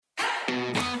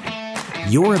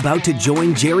You're about to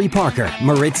join Jerry Parker,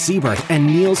 Moritz Siebert, and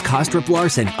Niels Kostrup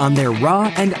Larsen on their raw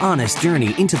and honest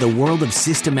journey into the world of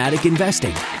systematic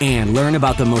investing and learn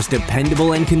about the most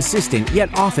dependable and consistent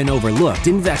yet often overlooked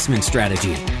investment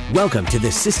strategy. Welcome to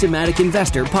the Systematic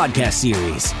Investor Podcast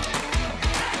Series.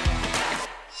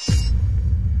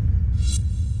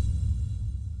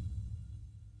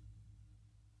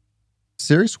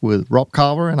 Series with Rob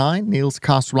Carver and I, Niels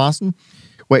Kostrup Larsen,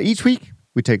 where each week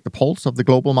we take the pulse of the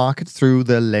global market through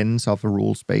the lens of a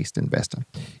rules-based investor.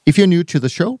 If you're new to the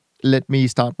show, let me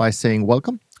start by saying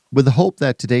welcome, with the hope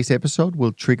that today's episode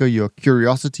will trigger your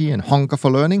curiosity and hunger for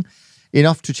learning,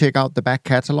 enough to check out the back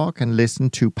catalog and listen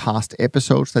to past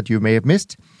episodes that you may have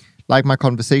missed, like my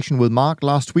conversation with Mark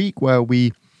last week, where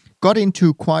we got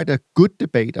into quite a good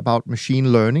debate about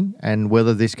machine learning and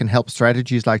whether this can help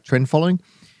strategies like trend following.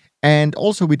 And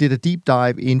also we did a deep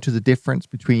dive into the difference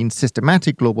between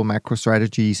systematic global macro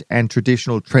strategies and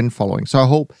traditional trend following. So I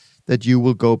hope that you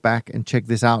will go back and check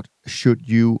this out should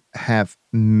you have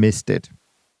missed it.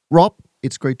 Rob,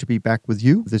 it's great to be back with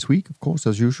you this week, of course,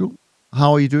 as usual.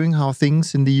 How are you doing? How are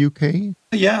things in the UK?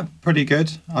 Yeah, pretty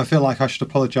good. I feel like I should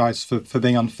apologise for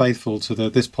being unfaithful to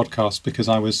this podcast because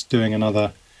I was doing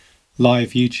another live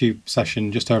YouTube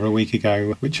session just over a week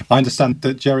ago, which I understand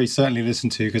that Jerry certainly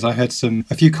listened to because I heard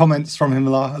a few comments from him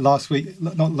last week,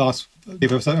 the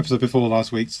episode before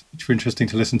last week's, which were interesting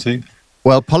to listen to.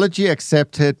 Well, apology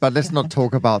accepted, but let's not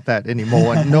talk about that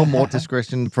anymore. And no more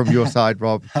discretion from your side,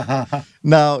 Rob.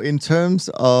 Now, in terms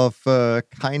of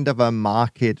kind of a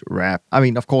market wrap, I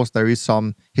mean, of course, there is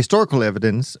some historical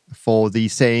evidence for the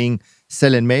saying,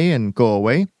 sell in May and go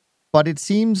away. But it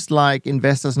seems like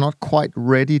investors are not quite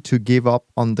ready to give up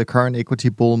on the current equity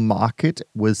bull market,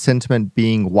 with sentiment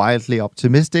being wildly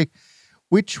optimistic,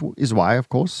 which is why, of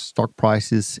course, stock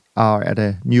prices are at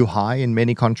a new high in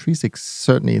many countries,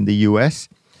 certainly in the US.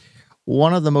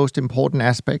 One of the most important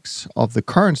aspects of the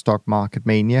current stock market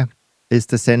mania is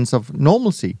the sense of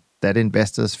normalcy that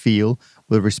investors feel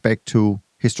with respect to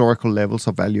historical levels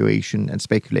of valuation and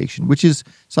speculation, which is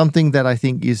something that I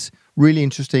think is really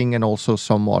interesting and also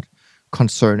somewhat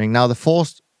concerning. Now, the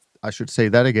first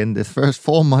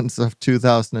 4 months of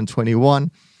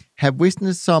 2021 have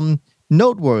witnessed some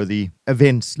noteworthy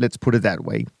events, let's put it that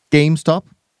way. GameStop,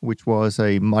 which was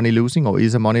a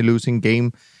is a money-losing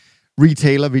video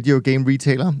game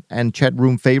retailer and chat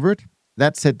room favorite,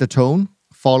 that set the tone,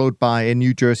 followed by a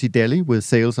New Jersey deli with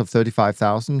sales of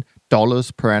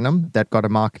 $35,000 per annum that got a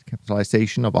market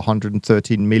capitalization of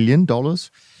 $113 million.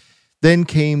 Then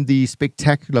came the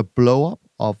spectacular blow-up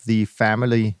of the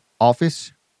family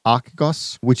office,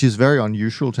 Archegos, which is very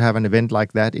unusual to have an event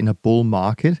like that in a bull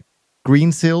market.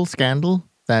 Greensill scandal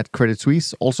that Credit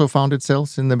Suisse also found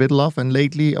itself in the middle of. And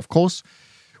lately, of course,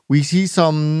 we see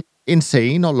some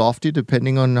insane or lofty,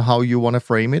 depending on how you want to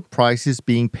frame it, prices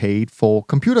being paid for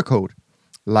computer code,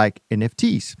 like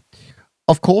NFTs.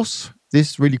 Of course,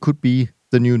 this really could be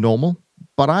the new normal,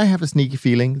 but I have a sneaky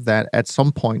feeling that at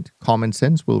some point, common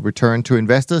sense will return to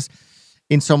investors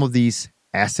in some of these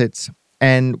assets.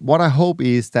 And what I hope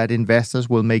is that investors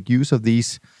will make use of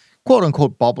these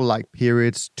quote-unquote bubble-like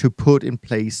periods to put in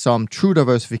place some true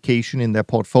diversification in their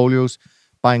portfolios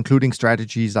by including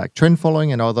strategies like trend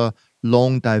following and other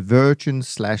long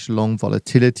divergence / long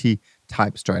volatility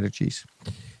type strategies.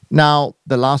 Now,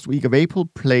 the last week of April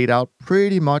played out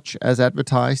pretty much as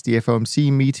advertised. The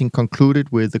FOMC meeting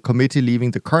concluded with the committee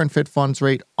leaving the current Fed funds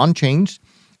rate unchanged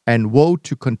and vowed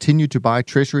to continue to buy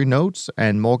treasury notes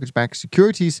and mortgage-backed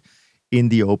securities in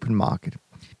the open market.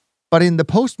 But in the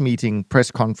post-meeting press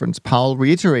conference, Powell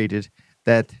reiterated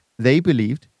that they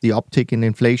believed the uptick in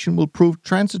inflation will prove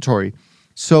transitory,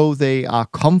 so they are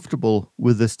comfortable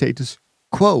with the status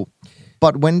quo.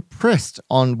 But when pressed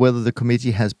on whether the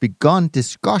committee has begun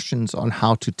discussions on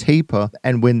how to taper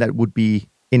and when that would be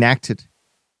enacted,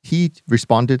 he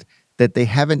responded that they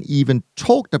haven't even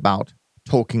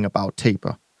talking about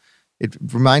taper. It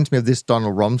reminds me of this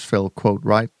Donald Rumsfeld quote,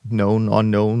 right? Known,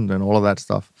 unknown, and all of that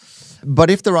stuff. But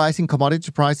if the rising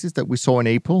commodity prices that we saw in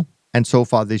April and so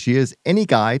far this year is any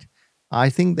guide,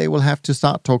 I think they will have to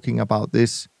start talking about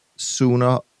this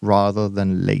sooner rather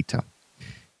than later.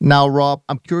 Now, Rob,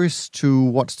 I'm curious to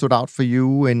what stood out for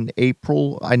you in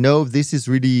April. I know this is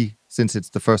really, since it's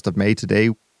the 1st of May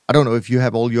today, I don't know if you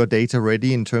have all your data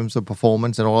ready in terms of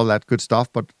performance and all of that good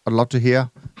stuff, but I'd love to hear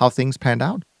how things panned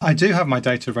out. I do have my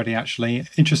data ready, actually.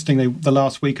 Interestingly, the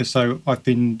last week or so, I've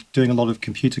been doing a lot of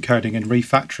computer coding and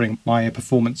refactoring my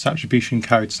performance attribution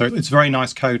code. So it's very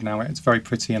nice code now. It's very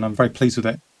pretty and I'm very pleased with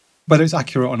it. Whether it's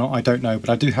accurate or not, I don't know, but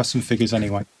I do have some figures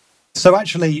anyway. So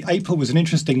actually, April was an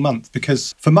interesting month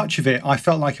because for much of it, I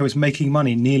felt like I was making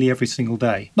money nearly every single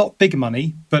day. Not big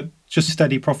money, but just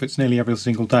steady profits nearly every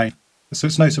single day. So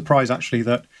it's no surprise, actually,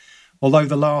 that although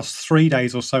the last 3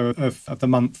 days or so of the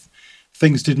month,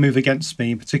 things did move against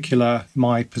me, in particular,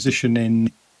 my position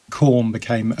in corn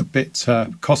became a bit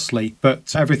costly.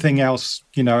 But everything else,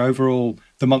 overall,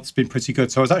 the month's been pretty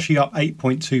good. So I was actually up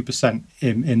 8.2%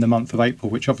 in the month of April,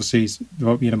 which obviously is,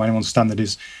 by anyone's standard,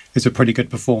 is a pretty good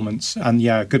performance. And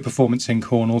yeah, good performance in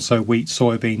corn, also wheat,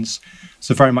 soybeans.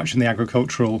 So very much in the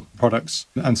agricultural products,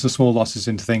 and some small losses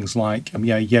into things like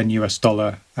yen, US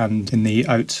dollar, and in the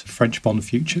oat French bond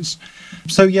futures.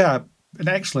 So yeah, an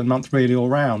excellent month really all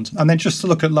round. And then just to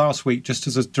look at last week, just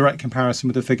as a direct comparison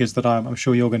with the figures that I'm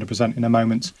sure you're going to present in a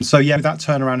moment. So yeah, that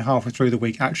turnaround halfway through the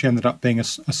week actually ended up being a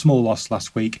small loss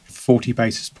last week, 40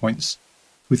 basis points,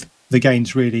 with the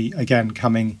gains really, again,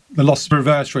 the loss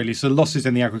reversed really. So the losses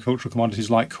in the agricultural commodities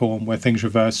like corn, where things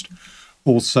reversed.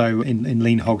 Also in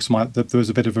lean hogs, there was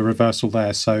a bit of a reversal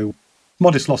there. So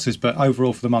modest losses, but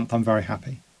overall for the month, I'm very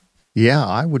happy. Yeah,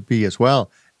 I would be as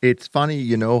well. It's funny,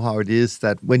 how it is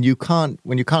that when you can't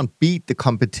beat the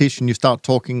competition, you start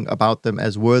talking about them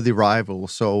as worthy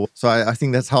rivals. So I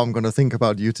think that's how I'm going to think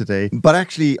about you today. But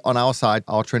actually, on our side,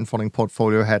 our trend following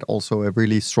portfolio had also a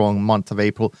really strong month of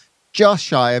April, just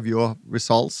shy of your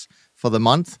results for the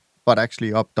month, but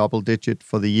actually up double digit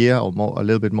for the year, or a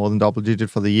little bit more than double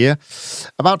digit for the year.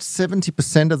 About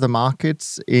 70% of the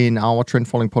markets in our trend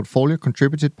following portfolio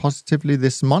contributed positively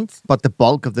this month, but the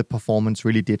bulk of the performance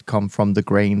really did come from the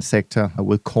grain sector,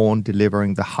 with corn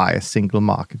delivering the highest single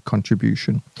market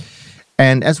contribution.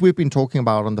 And as we've been talking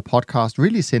about on the podcast,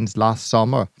 really since last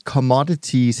summer,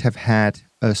 commodities have had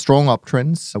strong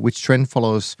uptrends, which trend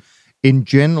follows in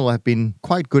general have been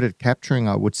quite good at capturing,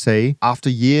 I would say, after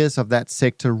years of that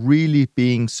sector really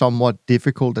being somewhat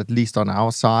difficult, at least on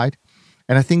our side.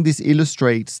 And I think this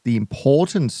illustrates the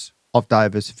importance of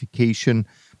diversification,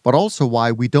 but also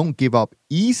why we don't give up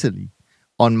easily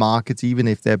on markets, even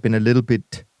if they've been a little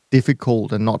bit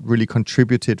difficult and not really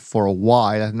contributed for a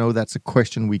while. I know that's a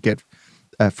question we get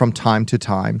from time to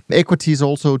time. Equities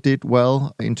also did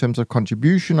well in terms of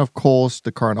contribution. Of course,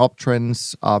 the current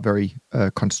uptrends are very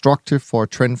constructive for a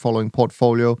trend-following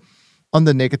portfolio. On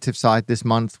the negative side this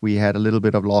month, we had a little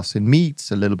bit of loss in meats,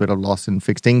 a little bit of loss in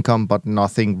fixed income, but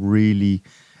nothing really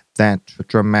that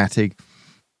dramatic.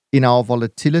 In our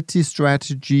volatility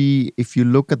strategy, if you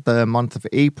look at the month of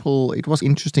April, it was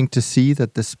interesting to see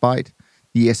that despite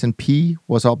the S&P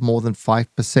was up more than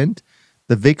 5%,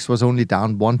 the VIX was only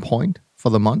down 1 point for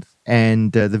the month,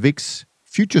 and the VIX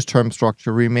futures term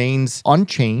structure remains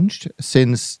unchanged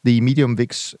since the medium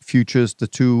VIX futures, the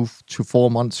 2 to 4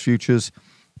 months futures,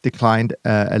 declined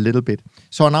a little bit.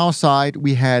 So on our side,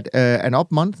 we had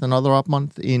another up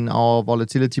month in our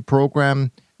volatility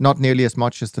program, not nearly as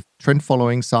much as the trend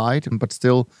following side, but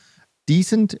still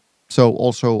decent. So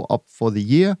also up for the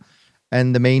year.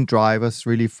 And the main drivers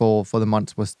really for the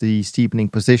month was the steepening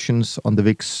positions on the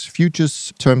VIX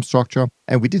futures term structure.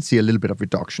 And we did see a little bit of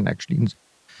reduction actually in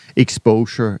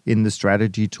exposure in the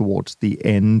strategy towards the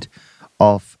end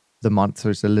of the month. So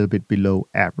it's a little bit below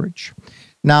average.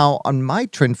 Now, on my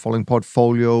trend following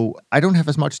portfolio, I don't have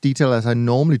as much detail as I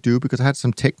normally do because I had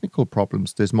some technical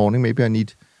problems this morning. Maybe I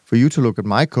need for you to look at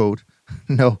my code.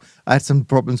 No, I had some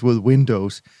problems with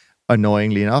Windows,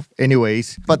 annoyingly enough.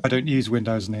 Anyways, but I don't use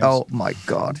Windows, Niels. Oh my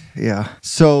God. Yeah.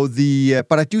 So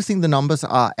but I do think the numbers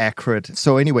are accurate.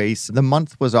 So anyways, the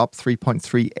month was up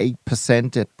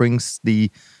 3.38%. It brings the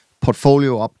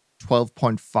portfolio up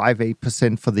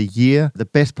 12.58% for the year. The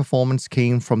best performance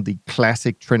came from the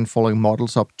classic trend following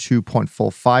models, up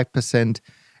 2.45%,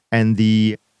 and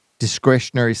the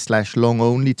discretionary / long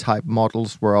only type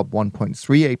models were up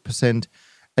 1.38%.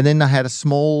 And then I had a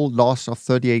small loss of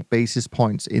 38 basis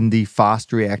points in the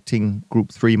fast-reacting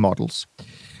Group 3 models.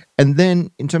 And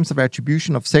then in terms of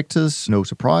attribution of sectors, no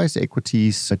surprise,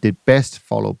 equities did best,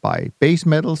 followed by base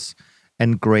metals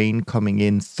and grain coming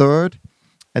in third.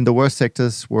 And the worst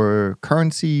sectors were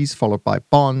currencies, followed by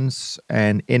bonds,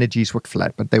 and energies were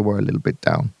flat, but they were a little bit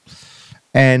down.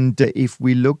 And if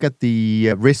we look at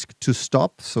the risk to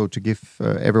stop, so to give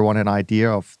everyone an idea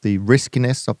of the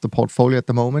riskiness of the portfolio at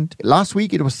the moment, last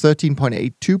week it was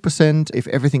 13.82%. If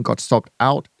everything got stopped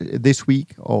out this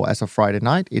week or as of Friday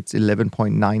night, it's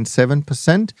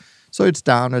 11.97%. So it's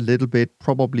down a little bit,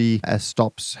 probably as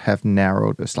stops have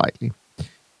narrowed slightly.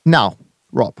 Now,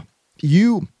 Rob,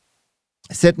 you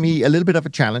set me a little bit of a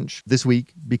challenge this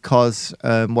week because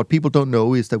what people don't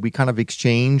know is that we kind of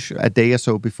exchange a day or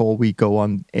so before we go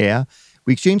on air.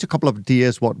 We exchange a couple of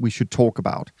ideas what we should talk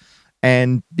about.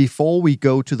 And before we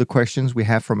go to the questions we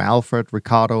have from Alfred,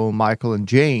 Ricardo, Michael, and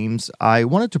James, I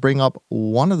wanted to bring up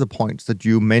one of the points that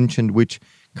you mentioned, which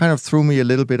kind of threw me a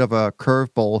little bit of a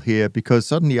curveball here, because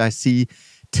suddenly I see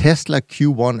Tesla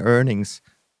Q1 earnings.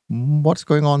 What's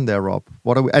going on there, Rob?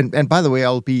 What are we? And by the way,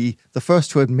 I'll be the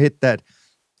first to admit that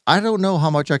I don't know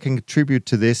how much I can contribute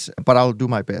to this, but I'll do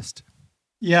my best.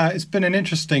 Yeah, it's been an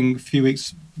interesting few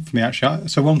weeks for me, actually.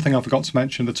 So one thing I forgot to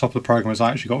mention at the top of the program is I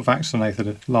actually got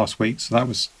vaccinated last week, so that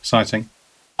was exciting.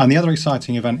 And the other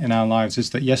exciting event in our lives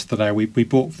is that yesterday we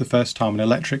bought for the first time an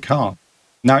electric car.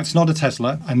 Now, it's not a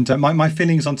Tesla, and my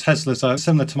feelings on Teslas are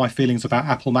similar to my feelings about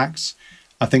Apple Macs.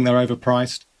 I think they're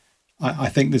overpriced. I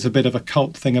think there's a bit of a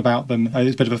cult thing about them.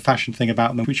 There's a bit of a fashion thing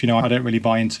about them, which, I don't really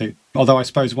buy into. Although I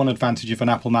suppose one advantage of an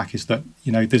Apple Mac is that,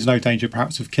 there's no danger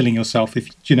perhaps of killing yourself if,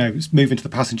 move into the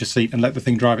passenger seat and let the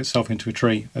thing drive itself into a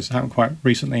tree, as happened quite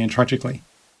recently and tragically.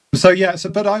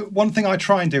 One thing I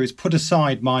try and do is put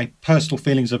aside my personal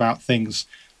feelings about things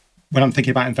when I'm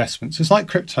thinking about investments. It's like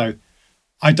crypto.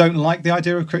 I don't like the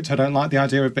idea of crypto. I don't like the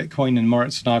idea of Bitcoin. And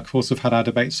Moritz and I, of course, have had our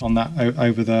debates on that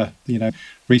over the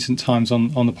recent times on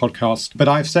the podcast. But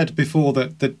I've said before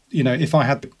that if I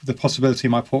had the possibility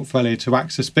in my portfolio to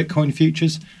access Bitcoin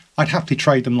futures, I'd happily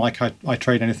trade them like I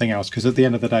trade anything else, because at the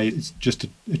end of the day, it's just a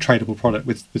tradable product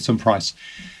with some price.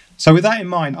 So with that in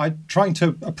mind, I'm trying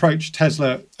to approach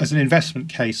Tesla as an investment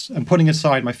case and putting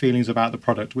aside my feelings about the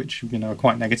product, which are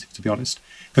quite negative, to be honest,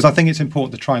 because I think it's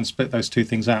important to try and split those two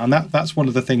things out. And that's one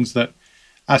of the things that,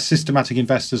 as systematic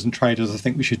investors and traders, I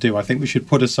think we should do. I think we should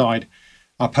put aside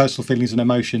our personal feelings and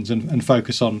emotions and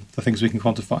focus on the things we can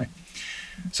quantify.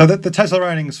 So the Tesla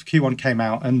earnings for Q1 came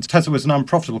out, and Tesla was an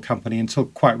unprofitable company until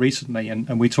quite recently.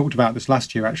 And we talked about this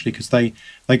last year, actually, because they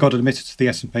got admitted to the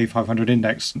S&P 500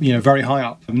 index, very high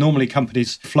up. Normally,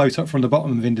 companies float up from the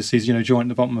bottom of indices, join at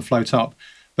the bottom and float up.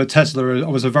 But Tesla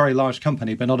was a very large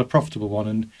company, but not a profitable one.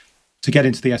 And to get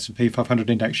into the S&P 500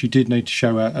 index, you did need to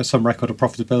show some record of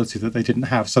profitability that they didn't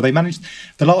have. So they managed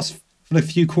the last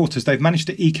few quarters, they've managed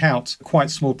to eke out quite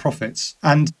small profits.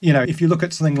 And, if you look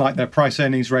at something like their price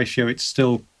earnings ratio, it's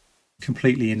still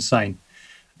completely insane.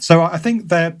 So I think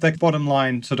their bottom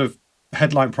line sort of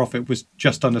headline profit was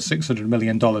just under $600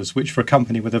 million, which for a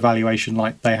company with a valuation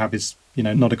like they have is,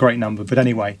 not a great number. But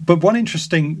anyway, there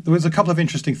was a couple of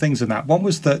interesting things in that. One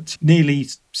was that nearly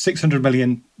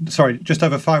just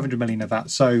over 500 million of that,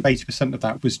 so 80% of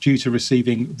that was due to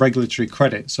receiving regulatory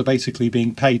credit. So basically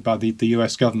being paid by the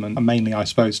US government, and mainly, I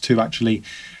suppose, to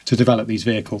develop these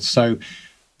vehicles. So,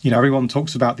 everyone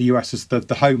talks about the US as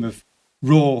the home of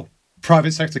raw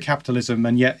private sector capitalism,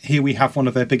 and yet here we have one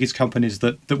of their biggest companies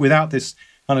that without this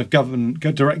kind of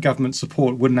direct government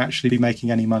support wouldn't actually be making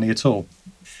any money at all.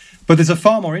 But there's a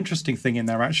far more interesting thing in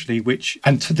there, actually,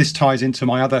 this ties into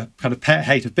my other kind of pet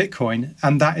hate of Bitcoin,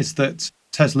 and that is that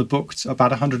Tesla booked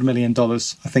about $100 million,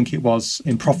 I think it was,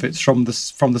 in profits from the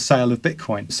sale of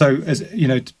Bitcoin. So, as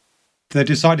they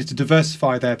decided to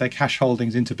diversify their cash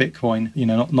holdings into Bitcoin,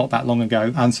 not that long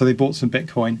ago. And so they bought some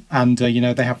Bitcoin, and,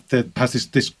 they have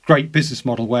this great business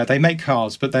model where they make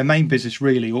cars, but their main business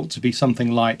really ought to be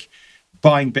something like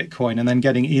buying Bitcoin and then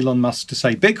getting Elon Musk to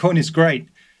say, Bitcoin is great.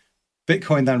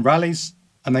 Bitcoin then rallies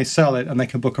and they sell it and they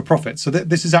can book a profit. So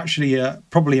this is actually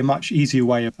probably a much easier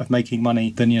way of making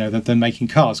money than making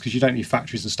cars, because you don't need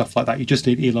factories and stuff like that. You just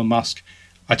need Elon Musk,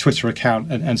 a Twitter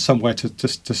account, and somewhere to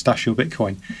stash your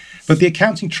Bitcoin. But the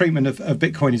accounting treatment of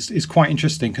Bitcoin is quite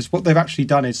interesting, because what they've actually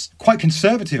done is quite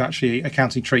conservative, actually,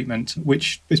 accounting treatment,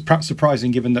 which is perhaps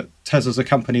surprising given that Tesla's a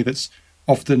company that's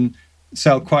often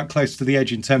sailed quite close to the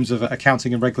edge in terms of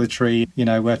accounting and regulatory,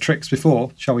 tricks before,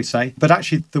 shall we say. But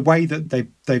actually, the way that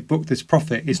they've booked this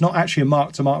profit is not actually a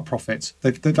mark-to-market profit.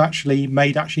 They've actually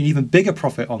made an even bigger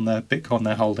profit on the Bitcoin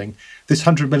they're holding. This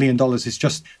 $100 million is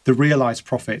just the realized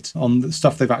profit on the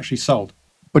stuff they've actually sold.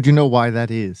 But you know why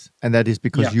that is? And that is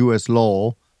because US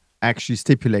law actually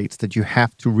stipulates that you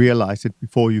have to realize it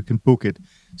before you can book it.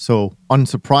 So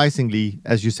unsurprisingly,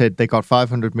 as you said, they got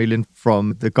 500 million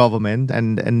from the government,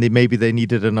 and maybe they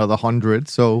needed another 100.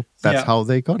 So that's how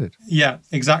they got it. Yeah,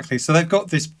 exactly. So they've got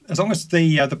this, as long as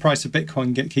the price of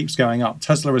Bitcoin keeps going up,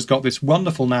 Tesla has got this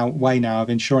wonderful way now of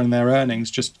ensuring their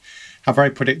earnings just have a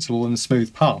very predictable and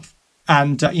smooth path.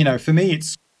 And, for me,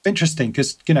 it's interesting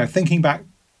because, thinking back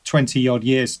 20 odd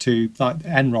years to like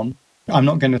Enron, I'm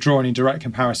not going to draw any direct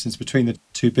comparisons between the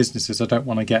two businesses. I don't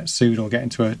want to get sued or get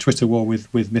into a Twitter war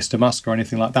with Mr. Musk or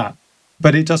anything like that.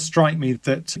 But it does strike me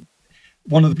that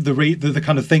one of the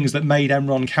kind of things that made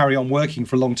Enron carry on working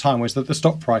for a long time was that the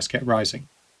stock price kept rising.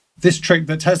 This trick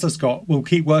that Tesla's got will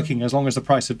keep working as long as the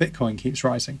price of Bitcoin keeps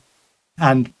rising.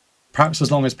 And perhaps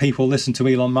as long as people listen to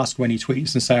Elon Musk when he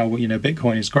tweets and say, oh, well,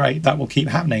 Bitcoin is great, that will keep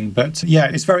happening. But yeah,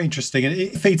 it's very interesting. And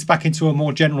it feeds back into a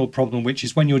more general problem, which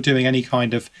is when you're doing any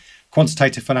kind of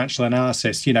quantitative financial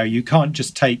analysis, you can't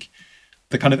just take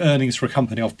the kind of earnings for a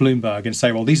company off Bloomberg and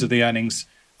say, well, these are the earnings.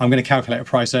 I'm going to calculate a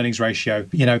price earnings ratio.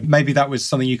 Maybe that was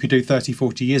something you could do 30,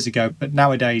 40 years ago. But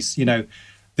nowadays,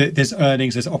 there's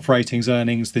earnings, there's operating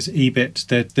earnings, there's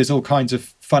EBIT, there's all kinds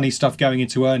of funny stuff going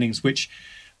into earnings, which,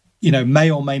 may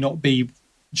or may not be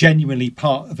genuinely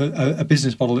part of a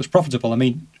business model that's profitable. I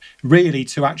mean, really,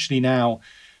 to actually now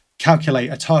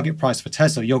calculate a target price for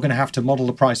Tesla, you're going to have to model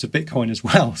the price of Bitcoin as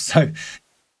well. So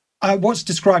what's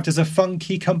described as a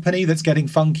funky company that's getting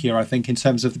funkier, I think, in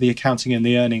terms of the accounting and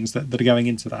the earnings that are going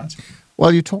into that.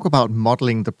 Well, you talk about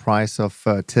modeling the price of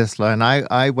Tesla, and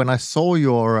I when I saw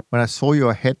your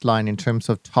headline in terms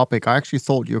of topic, I actually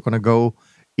thought you were going to go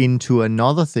into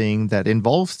another thing that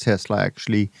involves Tesla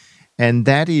actually, and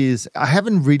that is I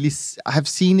have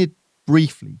seen it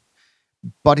briefly,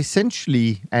 but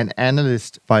essentially an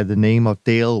analyst by the name of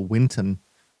Dale Winton,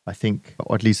 I think,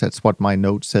 or at least that's what my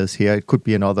note says here. It could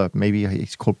be another, maybe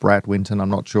he's called Brad Winton, I'm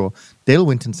not sure. Dale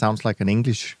Winton sounds like an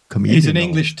English comedian. He's an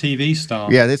English TV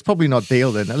star. Yeah, it's probably not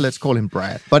Dale then. Let's call him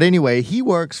Brad. But anyway, he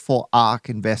works for ARK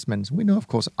Investments. We know, of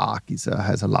course, ARK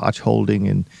has a large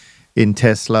holding in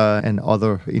Tesla and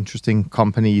other interesting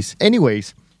companies.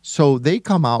 Anyways, so they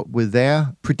come out with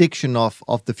their prediction of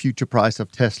the future price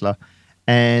of Tesla.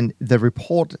 And the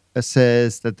report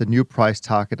says that the new price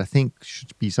target, I think,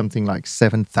 should be something like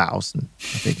 7,000, I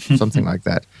think, something like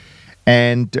that.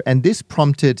 And this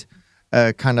prompted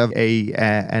kind of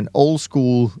an old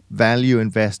school value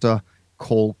investor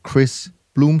called Chris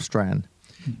Bloomstrand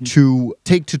to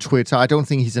take to Twitter. I don't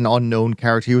think he's an unknown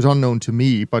character. He was unknown to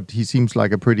me, but he seems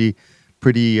like a pretty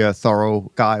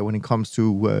thorough guy when it comes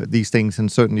to these things,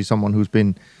 and certainly someone who's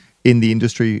been in the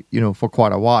industry, for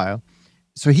quite a while.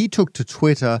 So he took to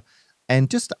Twitter and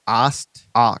just asked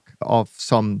ARK of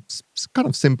some kind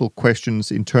of simple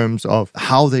questions in terms of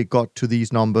how they got to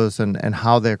these numbers and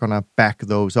how they're going to back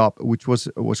those up, which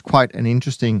was quite an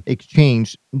interesting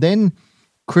exchange. Then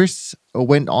Chris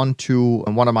went on to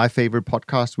one of my favorite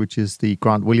podcasts, which is the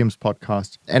Grant Williams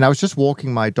podcast. And I was just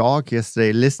walking my dog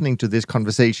yesterday, listening to this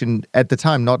conversation at the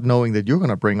time, not knowing that you're going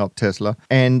to bring up Tesla.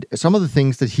 And some of the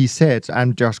things that he said,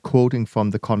 I'm just quoting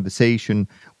from the conversation,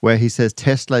 where he says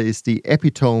Tesla is the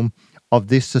epitome of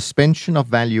this suspension of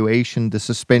valuation, the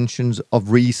suspensions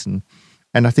of reason.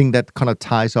 And I think that kind of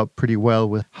ties up pretty well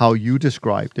with how you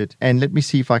described it. And let me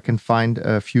see if I can find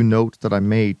a few notes that I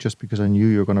made, just because I knew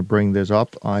you were going to bring this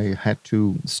up. I had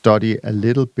to study a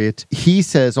little bit. He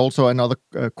says also another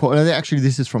quote, actually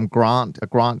this is from Grant.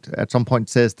 Grant at some point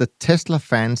says that Tesla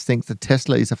fans think that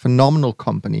Tesla is a phenomenal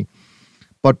company,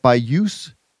 but they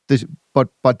use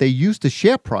the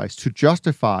share price to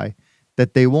justify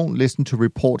that they won't listen to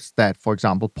reports that, for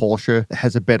example, Porsche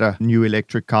has a better new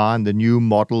electric car and the new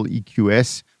Model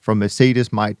EQS from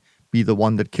Mercedes might be the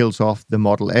one that kills off the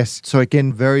Model S. So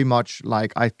again, very much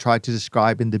like I tried to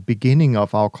describe in the beginning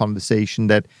of our conversation,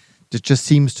 that it just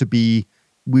seems to be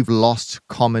we've lost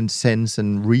common sense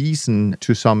and reason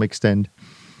to some extent.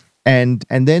 And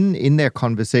then in their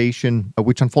conversation,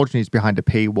 which unfortunately is behind a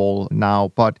paywall now,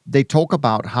 but they talk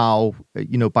about how,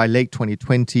 by late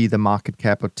 2020, the market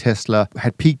cap of Tesla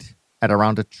had peaked at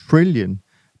around $1 trillion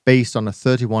based on a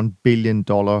 $31 billion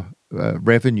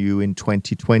revenue in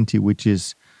 2020, which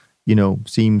is,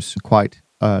 seems quite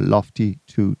lofty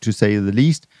to say the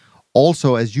least.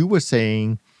 Also, as you were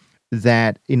saying,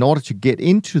 that in order to get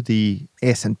into the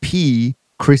S&P,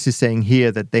 Chris is saying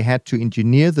here that they had to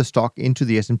engineer the stock into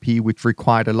the S&P, which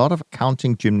required a lot of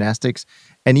accounting gymnastics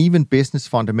and even business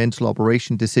fundamental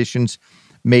operation decisions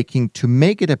making to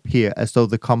make it appear as though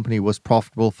the company was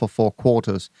profitable for 4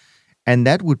 quarters. And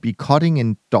that would be cutting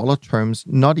in dollar terms,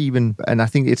 not even, and I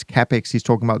think it's CapEx he's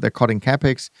talking about, they're cutting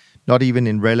CapEx, not even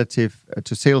in relative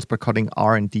to sales, but cutting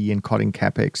R&D and cutting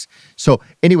CapEx. So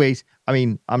anyways, I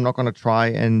mean, I'm not going to try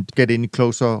and get any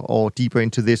closer or deeper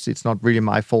into this. It's not really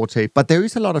my forte, but there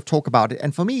is a lot of talk about it.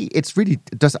 And for me,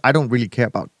 I don't really care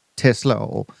about Tesla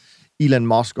or Elon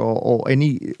Musk or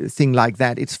anything like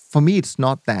that. For me, it's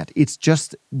not that. It's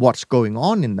just what's going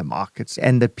on in the markets.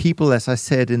 And the people, as I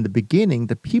said in the beginning,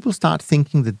 the people start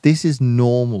thinking that this is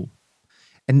normal.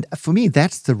 And for me,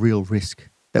 that's the real risk.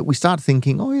 That we start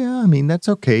thinking, oh yeah, I mean, that's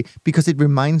okay. Because it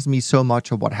reminds me so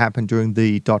much of what happened during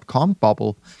the .com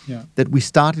bubble. Yeah. That we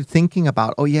started thinking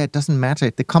about, oh yeah, it doesn't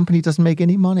matter. The company doesn't make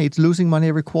any money. It's losing money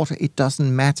every quarter. It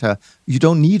doesn't matter. You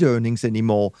don't need earnings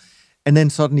anymore. And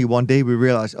then suddenly one day we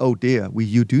realize, oh dear,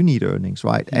 you do need earnings,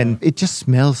 right? Yeah. And it just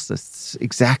smells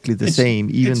exactly the same,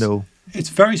 even though... It's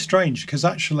very strange because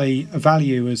actually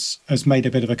value has made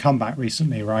a bit of a comeback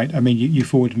recently, right? I mean, you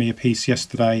forwarded me a piece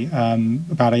yesterday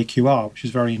about AQR, which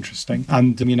is very interesting.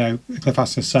 And, Cliff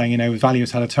Asser is saying, value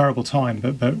has had a terrible time,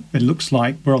 but it looks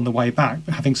like we're on the way back.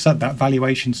 But having said that,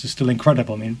 valuations are still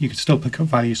incredible. I mean, you could still pick up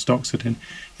value stocks at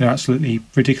absolutely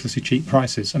ridiculously cheap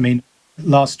prices. I mean,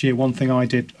 last year, one thing I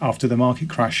did after the market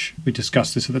crash, we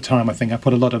discussed this at the time, I think I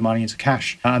put a lot of money into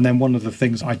cash. And then one of the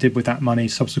things I did with that money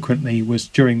subsequently was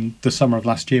during the summer of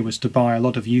last year was to buy a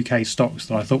lot of UK stocks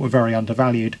that I thought were very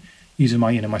undervalued using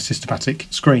my systematic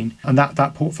screen. And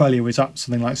that portfolio is up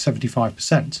something like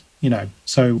 75%,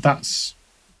 So that's,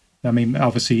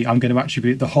 obviously I'm going to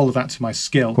attribute the whole of that to my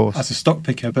skill as a stock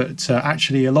picker. But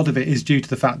actually a lot of it is due to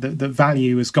the fact that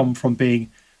value has gone from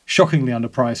being shockingly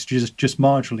underpriced, just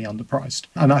marginally underpriced.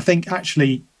 And I think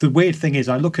actually the weird thing is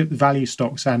I look at the value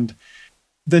stocks and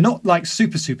they're not like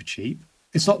super, super cheap.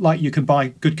 It's not like you can buy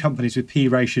good companies with P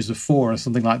ratios of 4 or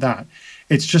something like that.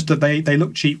 It's just that they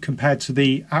look cheap compared to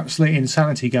the absolute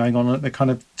insanity going on at the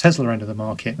kind of Tesla end of the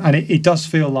market. And it does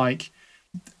feel like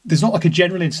there's not like a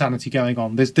general insanity going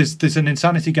on. There's an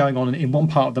insanity going on in one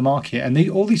part of the market. And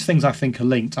all these things I think are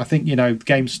linked. I think,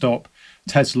 GameStop,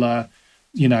 Tesla,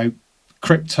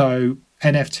 crypto,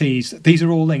 NFTs, these are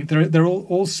all linked. They're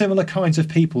all similar kinds of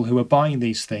people who are buying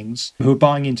these things, who are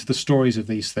buying into the stories of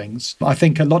these things. I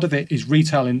think a lot of it is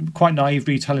retail and quite naive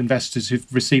retail investors who've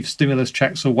received stimulus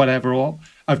checks or whatever, or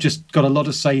have just got a lot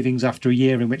of savings after a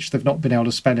year in which they've not been able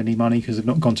to spend any money because they've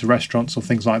not gone to restaurants or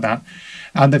things like that.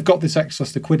 And they've got this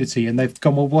excess liquidity and they've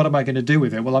gone, well, what am I going to do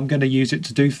with it? Well, I'm going to use it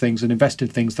to do things and invest in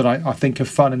things that I think are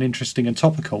fun and interesting and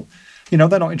topical. They're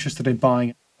not interested in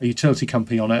buying a utility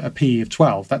company on a PE of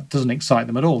 12. That doesn't excite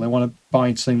them at all. They want to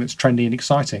buy something that's trendy and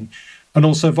exciting and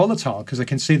also volatile because they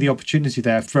can see the opportunity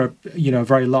there for a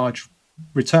very large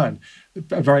return,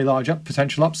 a very large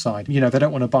potential upside. They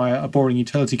don't want to buy a boring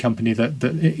utility company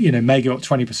that may go up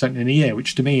 20% in a year,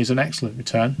 which to me is an excellent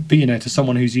return. But to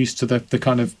someone who's used to the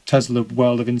kind of Tesla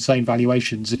world of insane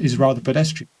valuations is rather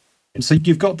pedestrian. And so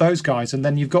you've got those guys, and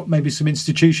then you've got maybe some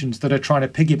institutions that are trying to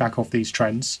piggyback off these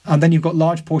trends. And then you've got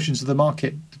large portions of the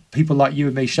market, people like you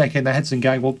and me shaking their heads and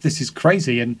going, well, this is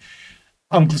crazy. And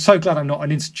I'm so glad I'm not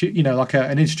an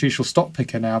an institutional stock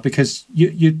picker now, because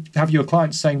you have your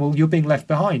clients saying, well, you're being left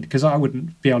behind, because I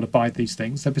wouldn't be able to buy these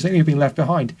things. They'd be saying you're being left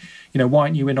behind. Why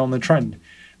aren't you in on the trend?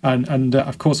 And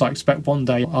of course, I expect one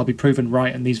day I'll be proven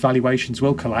right and these valuations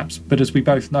will collapse. But as we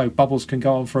both know, bubbles can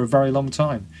go on for a very long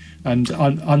time. And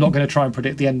I'm not going to try and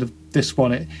predict the end of this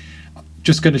one. I'm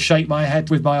just going to shake my head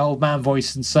with my old man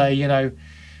voice and say,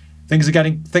 things are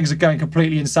going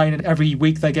completely insane. And every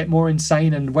week they get more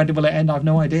insane. And when will it end? I have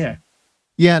no idea.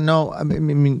 Yeah, no, I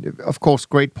mean, of course,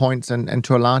 great points. And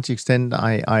to a large extent,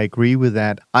 I agree with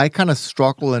that. I kind of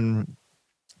struggle and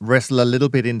wrestle a little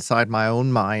bit inside my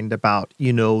own mind about,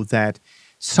 that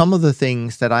some of the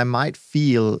things that I might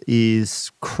feel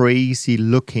is crazy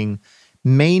looking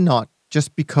may not,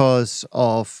 just because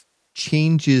of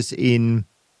changes in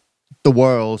the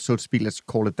world, so to speak, let's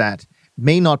call it that,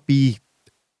 may not be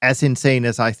as insane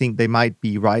as I think they might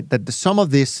be, right? That some of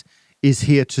this is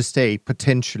here to stay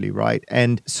potentially, right?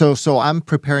 And so I'm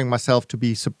preparing myself to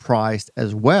be surprised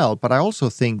as well. But I also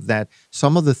think that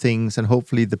some of the things, and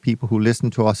hopefully the people who listen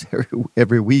to us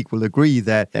every week will agree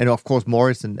that, and of course,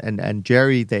 Morris and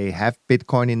Jerry, they have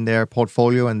Bitcoin in their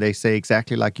portfolio, and they say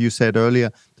exactly like you said earlier,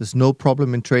 there's no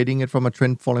problem in trading it from a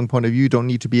trend following point of view. You don't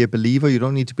need to be a believer. You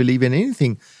don't need to believe in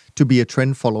anything to be a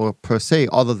trend follower per se,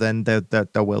 other than that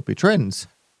there will be trends.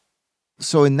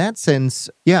 So in that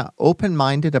sense,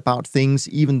 open-minded about things,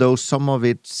 even though some of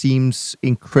it seems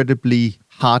incredibly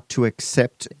hard to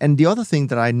accept. And the other thing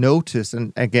that I noticed,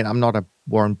 and again, I'm not a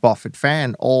Warren Buffett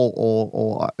fan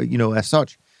or as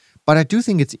such, but I do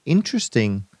think it's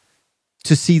interesting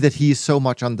to see that he is so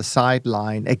much on the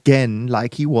sideline again,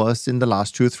 like he was in the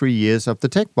last 2 or 3 years of the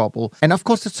tech bubble. And of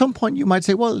course, at some point you might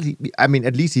say, well,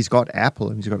 at least he's got Apple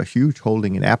and he's got a huge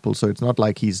holding in Apple. So it's not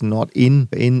like he's not in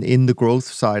the growth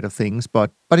side of things, but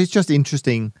it's just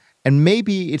interesting. And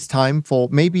maybe it's time for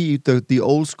the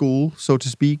old school, so to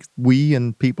speak, we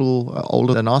and people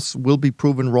older than us will be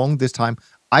proven wrong this time.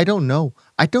 I don't know.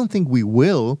 I don't think we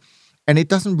will. And it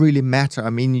doesn't really matter. I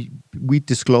mean, we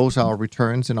disclose our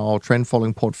returns in our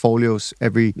trend-following portfolios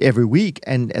every week.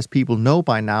 And as people know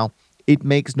by now, it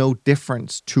makes no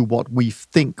difference to what we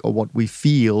think or what we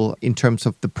feel in terms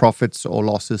of the profits or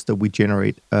losses that we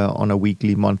generate on a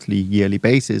weekly, monthly, yearly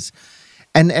basis.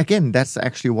 And again, that's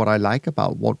actually what I like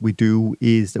about what we do,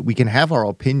 is that we can have our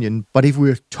opinion, but if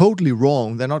we're totally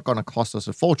wrong, they're not going to cost us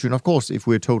a fortune. Of course, if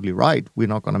we're totally right, we're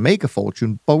not going to make a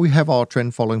fortune, but we have our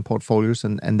trend following portfolios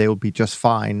and they will be just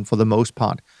fine for the most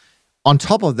part. On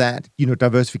top of that,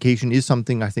 diversification is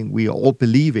something I think we all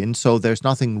believe in. So there's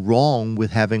nothing wrong with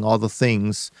having other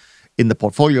things in the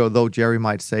portfolio, though Jerry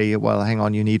might say, well, hang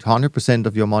on, you need 100%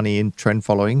 of your money in trend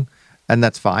following, and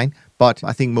that's fine. But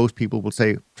I think most people will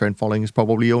say trend following is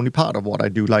probably only part of what I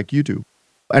do like you do.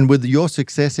 And with your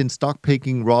success in stock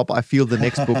picking, Rob, I feel the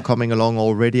next book coming along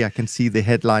already. I can see the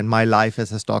headline, My Life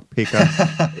as a Stock Picker.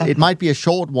 It might be a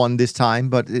short one this time,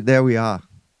 but there we are.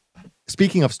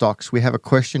 Speaking of stocks, we have a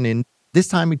question in. This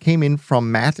time it came in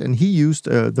from Matt, and he used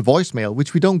the voicemail,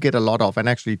 which we don't get a lot of. And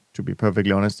actually, to be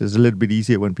perfectly honest, it's a little bit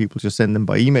easier when people just send them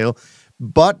by email.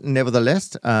 But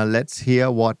nevertheless, let's hear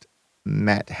what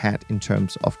Matt had in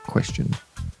terms of question.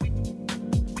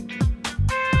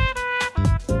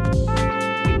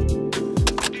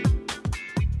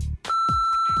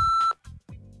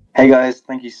 Hey guys,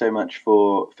 thank you so much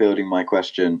for fielding my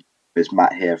question. It's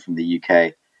Matt here from the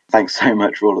UK. Thanks so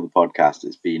much for all of the podcasts.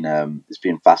 It's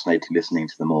been fascinating listening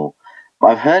to them all.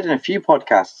 I've heard in a few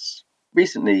podcasts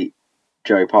recently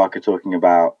Jerry Parker talking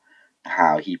about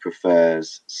how he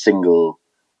prefers single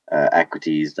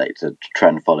equities that to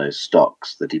trend follow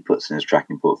stocks that he puts in his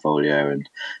tracking portfolio,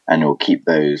 and will keep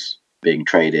those being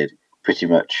traded pretty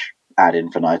much ad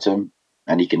infinitum,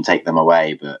 and he can take them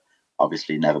away, but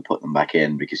obviously never put them back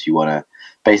in, because you want to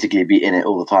basically be in it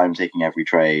all the time, taking every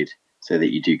trade, so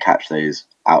that you do catch those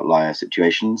outlier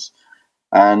situations.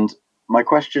 And my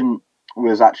question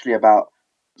was actually about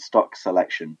stock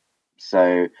selection.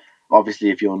 So obviously,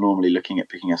 if you're normally looking at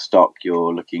picking a stock,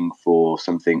 you're looking for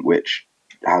something which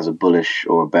has a bullish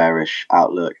or a bearish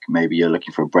outlook. Maybe you're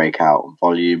looking for a breakout on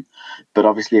volume. But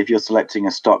obviously, if you're selecting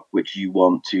a stock which you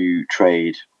want to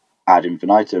trade ad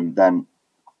infinitum, then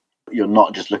you're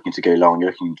not just looking to go long, you're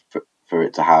looking for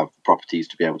it to have properties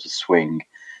to be able to swing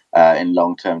in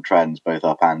long-term trends, both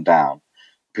up and down.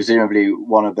 Presumably,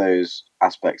 one of those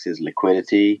aspects is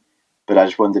liquidity, but I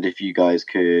just wondered if you guys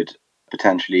could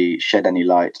potentially shed any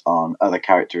light on other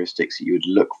characteristics that you would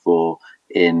look for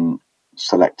in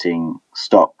selecting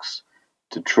stocks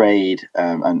to trade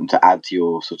and to add to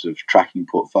your sort of tracking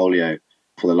portfolio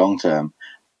for the long term,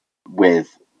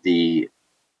 with the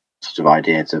sort of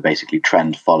idea to basically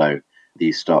trend follow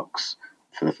these stocks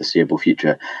for the foreseeable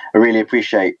future. I really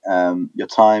appreciate your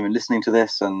time and listening to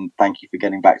this, and thank you for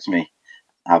getting back to me.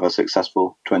 Have a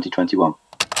successful 2021.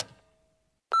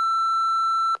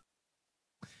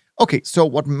 Okay, so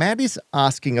what Matt is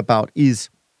asking about is,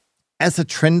 as a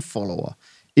trend follower,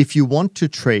 if you want to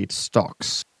trade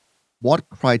stocks, what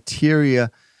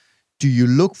criteria do you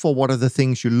look for? What are the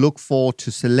things you look for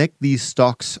to select these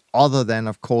stocks, other than,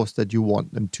 of course, that you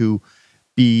want them to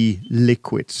be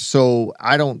liquid? So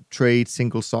I don't trade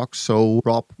single stocks. So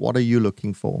Rob, what are you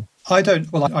looking for? I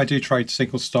don't. Well, I do trade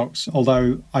single stocks,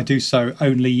 although I do so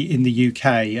only in the UK.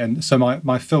 And so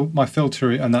my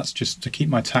filter, and that's just to keep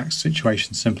my tax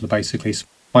situation simpler, basically. So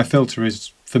my filter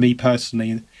is, for me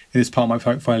personally, in this part of my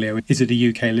portfolio, is it a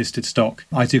UK listed stock?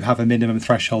 I do have a minimum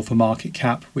threshold for market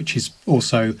cap, which is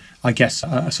also, I guess,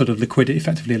 a sort of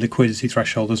effectively a liquidity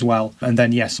threshold as well. And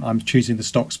then, yes, I'm choosing the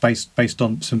stocks based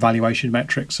on some valuation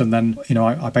metrics. And then,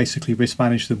 I basically risk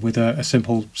manage them with a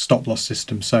simple stop loss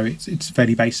system. So it's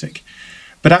fairly basic.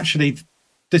 But actually,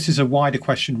 this is a wider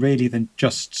question really than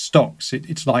just stocks.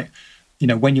 It's like,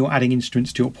 when you're adding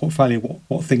instruments to your portfolio,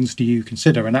 what things do you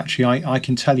consider? And actually, I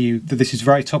can tell you that this is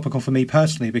very topical for me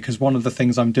personally, because one of the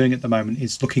things I'm doing at the moment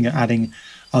is looking at adding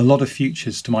a lot of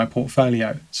futures to my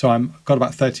portfolio. So I've got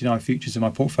about 39 futures in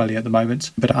my portfolio at the moment,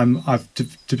 but I've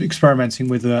experimenting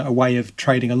with a way of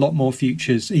trading a lot more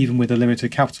futures, even with the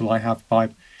limited capital I have, by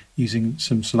using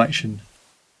some selection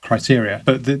criteria.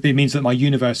 But it means that my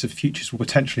universe of futures will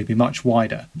potentially be much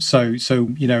wider. So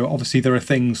obviously there are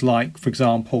things like, for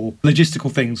example,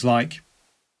 logistical things like,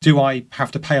 do I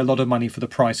have to pay a lot of money for the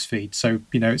price feed? So,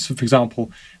 for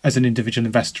example, as an individual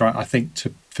investor, I think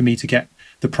for me to get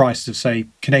the price of, say,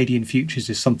 Canadian futures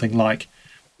is something like,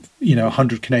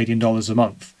 100 Canadian dollars a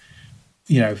month.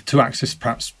 To access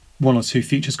perhaps one or two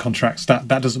futures contracts, that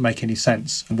doesn't make any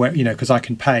sense. And because I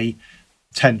can pay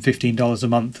 $10-15 a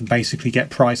month and basically get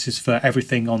prices for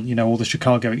everything on all the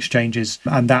Chicago exchanges,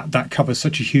 and that covers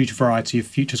such a huge variety of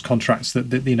futures contracts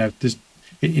that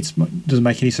it doesn't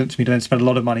make any sense to me to then spend a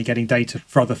lot of money getting data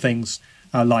for other things,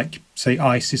 like, say,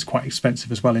 ICE is quite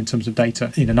expensive as well in terms of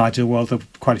data. In an ideal world, there are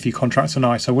quite a few contracts on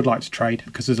ICE I would like to trade,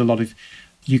 because there's a lot of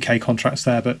UK contracts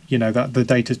there, but that the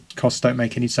data costs don't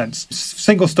make any sense.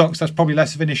 Single stocks, that's probably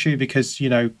less of an issue, because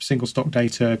single stock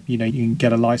data, you can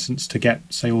get a license to get,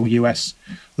 say, all US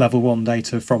level 1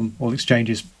 data from all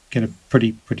exchanges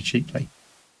pretty cheaply.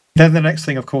 Then the next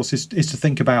thing, of course, is to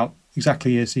think about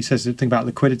exactly as he says, the thing about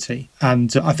liquidity.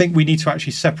 And I think we need to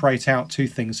actually separate out two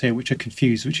things here which are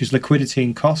confused, which is liquidity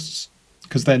and costs,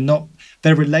 because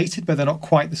they're related, but they're not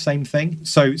quite the same thing.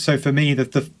 So for me, and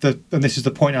this is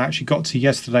the point I actually got to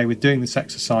yesterday with doing this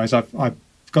exercise, I've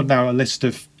got now a list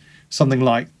of something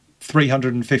like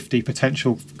 350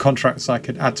 potential contracts I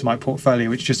could add to my portfolio,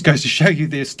 which just goes to show you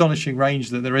the astonishing range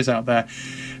that there is out there.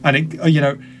 And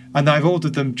and I've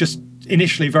ordered them just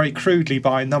initially very crudely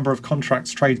by a number of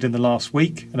contracts traded in the last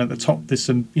week. And at the top, there's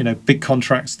some big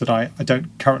contracts that I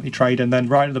don't currently trade. And then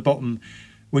right at the bottom,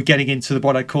 we're getting into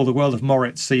what I call the world of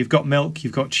Moritz. So you've got milk,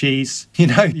 you've got cheese,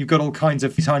 you've got all kinds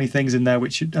of tiny things in there,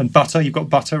 and butter. You've got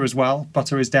butter as well.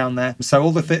 Butter is down there. So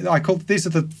all these are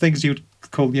the things you'd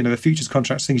call, the futures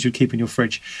contracts, things you'd keep in your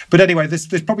fridge. But anyway,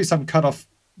 there's probably some cutoff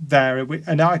there.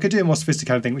 And I could do a more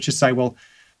sophisticated thing, which is say, well,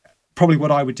 probably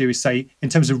what I would do is say, in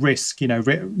terms of risk,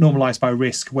 normalized by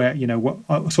risk, where,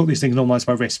 I'll sort these things normalized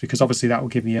by risk, because obviously that will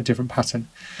give me a different pattern.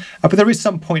 But there is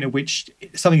some point at which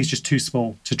something is just too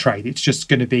small to trade. It's just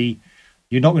going to be,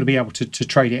 you're not going to be able to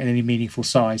trade it in any meaningful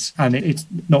size, and it's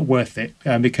not worth it,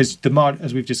 because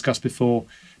as we've discussed before,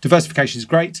 diversification is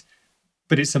great,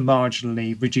 but it's a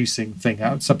marginally reducing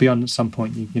thing. So beyond some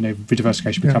point,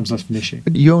 diversification becomes less of an issue.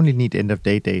 But you only need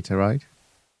end-of-day data, right?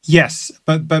 Yes,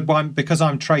 but because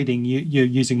I'm trading, you're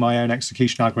using my own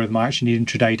execution algorithm. I actually need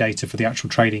intraday data for the actual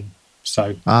trading.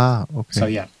 So okay. So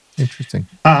yeah, interesting.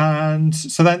 And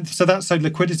so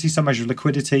liquidity, some measure of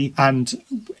liquidity. And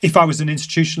if I was an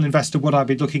institutional investor, what I'd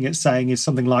be looking at saying is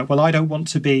something like, well, I don't want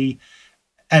to be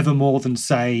ever more than,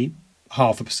 say,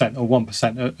 0.5% or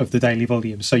 1% of the daily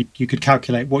volume. So you could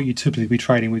calculate what you typically be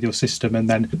trading with your system, and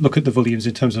then look at the volumes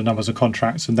in terms of numbers of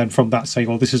contracts, and then from that say,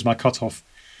 well, this is my cutoff.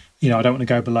 I don't want to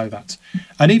go below that.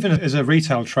 And even as a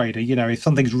retail trader, if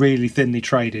something's really thinly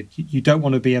traded, you don't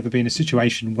want to ever be in a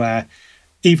situation where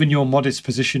even your modest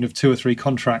position of 2 or 3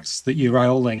 contracts that you're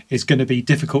holding is going to be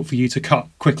difficult for you to cut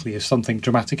quickly if something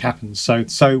dramatic happens. So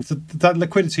that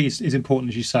liquidity is important,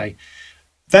 as you say.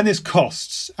 Then there's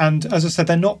costs. And as I said,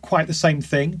 they're not quite the same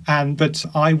thing. But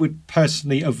I would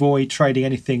personally avoid trading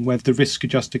anything where the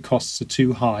risk-adjusted costs are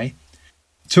too high.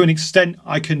 To an extent,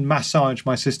 I can massage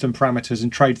my system parameters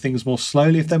and trade things more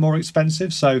slowly if they're more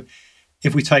expensive. So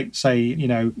if we take, say,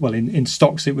 in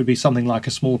stocks, it would be something like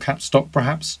a small cap stock,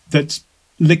 perhaps, that's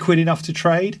liquid enough to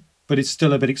trade, but it's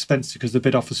still a bit expensive because the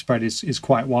bid-offer spread is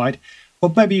quite wide.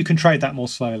 Well, maybe you can trade that more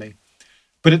slowly.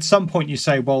 But at some point you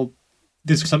say, well,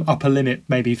 there's some upper limit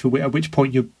maybe at which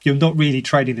point you're not really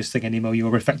trading this thing anymore.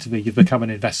 You've become an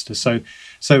investor. So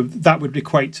that would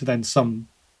equate to then some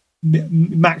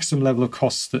maximum level of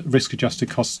costs, that risk-adjusted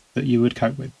costs that you would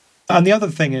cope with. And the other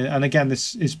thing, and again,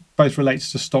 this is both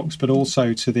relates to stocks, but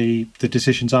also to the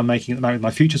decisions I'm making at the moment with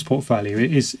my futures portfolio,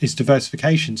 is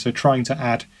diversification. So trying to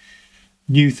add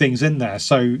new things in there.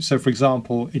 So for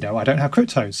example, I don't have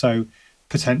crypto. So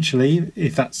potentially,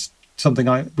 if that's something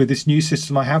with this new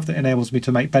system I have that enables me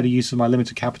to make better use of my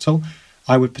limited capital,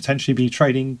 I would potentially be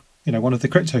trading one of the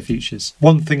crypto futures.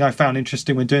 One thing I found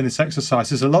interesting when doing this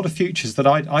exercise is a lot of futures that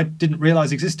I didn't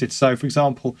realize existed. So, for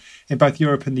example, in both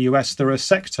Europe and the US, there are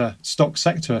stock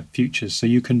sector futures. So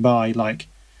you can buy healthcare.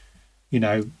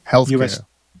 US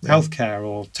healthcare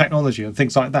or technology and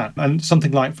things like that. And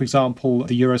something like, for example,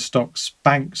 the Euro Stocks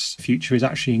banks future is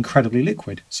actually incredibly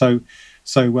liquid. So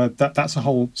that's a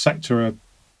whole sector,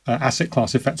 asset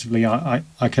class, effectively, I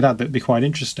could add that would be quite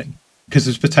interesting. Because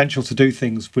there's potential to do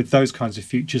things with those kinds of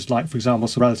futures, like, for example,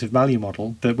 some relative value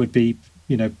model that would be,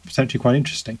 potentially quite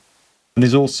interesting. And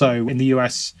there's also, in the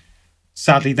US,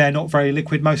 sadly, they're not very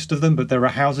liquid, most of them, but there are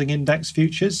housing index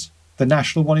futures. The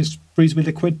national one is reasonably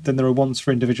liquid. Then there are ones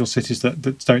for individual cities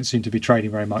that don't seem to be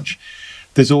trading very much.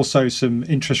 There's also some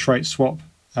interest rate swap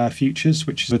futures,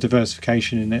 which is a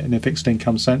diversification in a fixed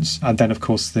income sense. And then, of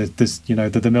course, there's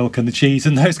the milk and the cheese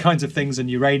and those kinds of things, and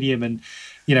uranium and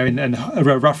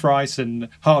rough rice and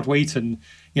hard wheat, and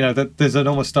there's an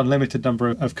almost unlimited number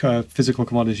of physical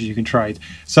commodities you can trade.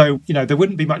 So there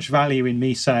wouldn't be much value in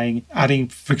me saying adding,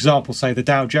 for example, say the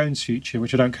Dow Jones future,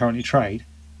 which I don't currently trade.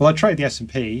 Well, I trade the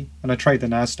S&P and I trade the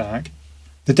Nasdaq.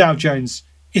 The Dow Jones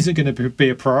isn't going to be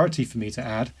a priority for me to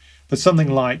add, but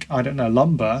something like, I don't know,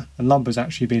 lumber, and lumber's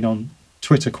actually been on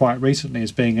Twitter quite recently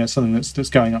as being something that's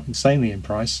going up insanely in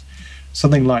price.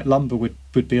 Something like lumber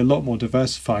would be a lot more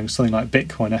diversifying. Something like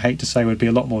Bitcoin, I hate to say, would be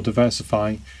a lot more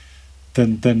diversifying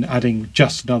than adding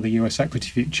just another US equity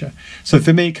future. So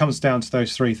for me, it comes down to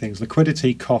those 3 things: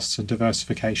 liquidity, costs, and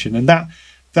diversification. And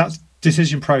that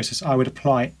decision process I would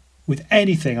apply with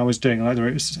anything I was doing, whether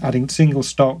it was adding single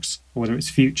stocks or whether it's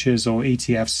futures or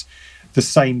ETFs. The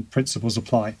same principles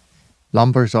apply.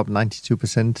 Lumber's up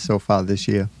 92% so far this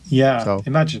year. Yeah, So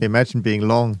imagine being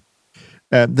long.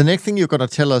 The next thing you're going to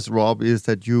tell us, Rob, is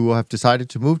that you have decided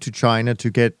to move to China to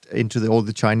get into all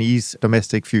the Chinese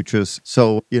domestic futures.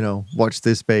 So, watch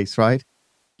this space, right?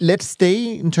 Let's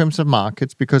stay in terms of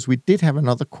markets because we did have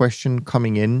another question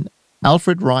coming in.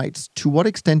 Alfred writes, to what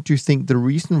extent do you think the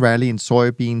recent rally in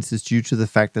soybeans is due to the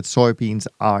fact that soybeans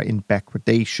are in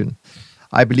backwardation?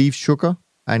 I believe sugar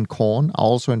and corn are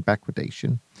also in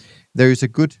backwardation. There is a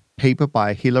good paper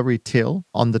by Hilary Till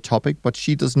on the topic, but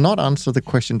she does not answer the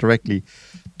question directly.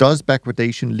 Does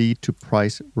backwardation lead to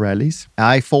price rallies?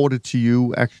 I forwarded to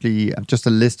you actually just a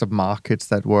list of markets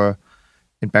that were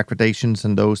in backwardations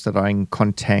and those that are in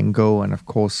contango. And of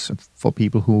course, for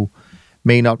people who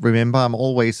may not remember, I'm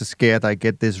always scared I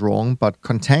get this wrong, but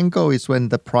contango is when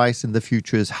the price in the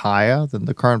future is higher than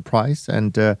the current price,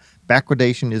 and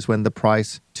backwardation is when the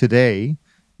price today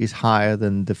is higher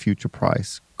than the future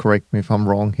price. Correct me if I'm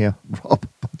wrong here, Rob.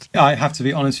 I have to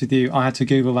be honest with you, I had to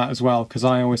Google that as well because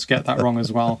I always get that wrong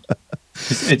as well.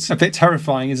 It's a bit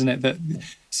terrifying, isn't it, that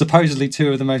supposedly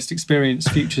two of the most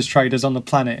experienced futures traders on the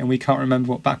planet and we can't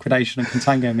remember what backwardation and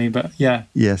contango mean, but yeah.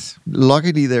 Yes.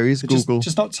 Luckily, there is Google.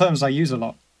 Just not terms I use a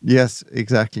lot. Yes,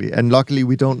 exactly. And luckily,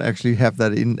 we don't actually have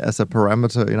that in as a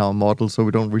parameter in our model, so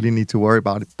we don't really need to worry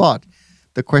about it. But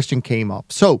the question came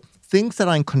up. So things that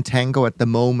are in contango at the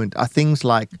moment are things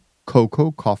like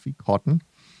cocoa, coffee, cotton,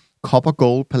 copper,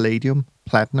 gold, palladium,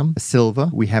 platinum, silver.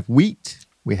 We have wheat.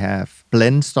 We have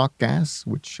blend stock gas,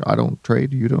 which I don't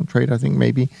trade. You don't trade, I think,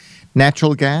 maybe.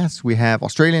 Natural gas. We have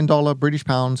Australian dollar, British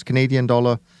pounds, Canadian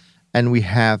dollar. And we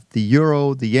have the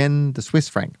euro, the yen, the Swiss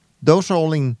franc. Those are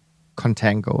all in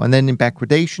contango. And then in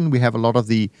backwardation, we have a lot of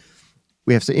the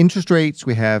interest rates.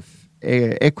 We have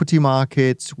equity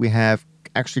markets. We have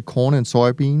actually corn and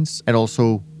soybeans, and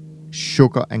also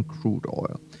sugar and crude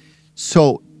oil.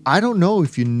 So I don't know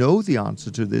if you know the answer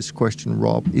to this question,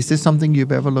 Rob. Is this something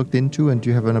you've ever looked into, and do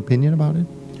you have an opinion about it?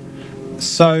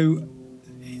 So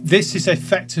this is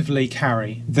effectively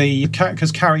carry.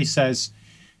 Because carry says,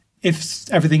 if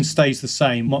everything stays the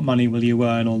same, what money will you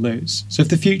earn or lose? So if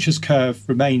the futures curve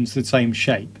remains the same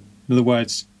shape, in other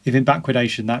words, if in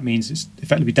backwardation, that means it's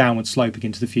effectively downward sloping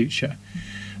into the future.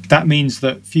 That means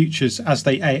that futures, as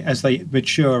they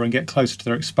mature and get closer to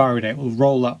their expiry date, will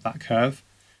roll up that curve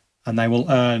and they will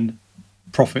earn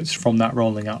profits from that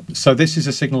rolling up. So this is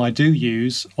a signal I do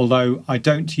use, although I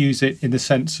don't use it in the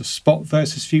sense of spot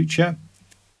versus future.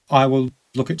 I will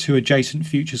look at two adjacent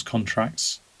futures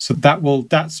contracts. So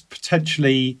that's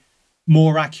potentially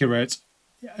more accurate,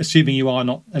 assuming you are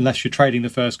not, unless you're trading the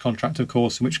first contract, of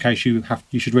course, in which case you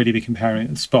should really be comparing it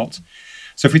to the spot.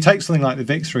 So if we take something like the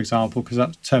VIX, for example, because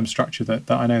that's a term structure that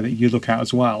I know that you look at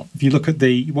as well. If you look at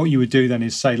what you would do then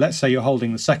is say, let's say you're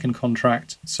holding the second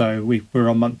contract. So we're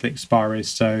on monthly expiries.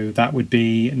 So that would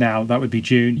be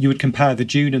June. You would compare the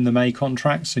June and the May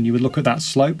contracts and you would look at that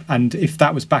slope. And if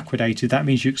that was backwardated, that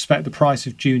means you expect the price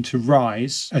of June to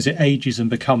rise as it ages and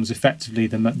becomes effectively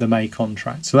the May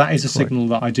contract. So that is a signal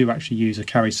that I do actually use, a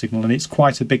carry signal. And it's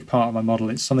quite a big part of my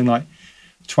model. It's something like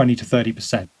 20 to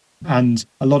 30%. And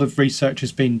a lot of research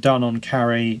has been done on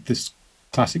carry, this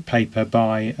classic paper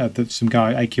by some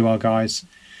AQR guys,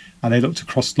 and they looked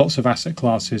across lots of asset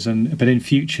classes. But in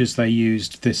futures, they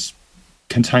used this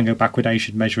contango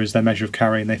backwardation measure as their measure of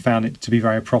carry, and they found it to be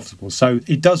very profitable. So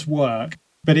it does work,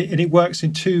 but it works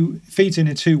feeds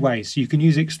in two ways. So you can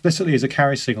use it explicitly as a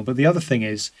carry signal. But the other thing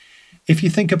is, if you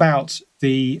think about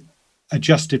the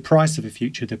adjusted price of a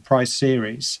future, the price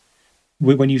series,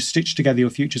 when you stitch together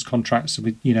your futures contracts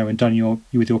with, and done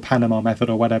with your Panama method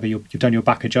or whatever, you've done your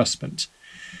back adjustment.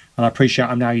 And I appreciate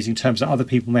I'm now using terms that other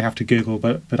people may have to Google,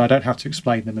 but I don't have to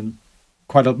explain them.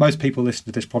 And most people listening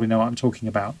to this probably know what I'm talking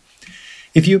about.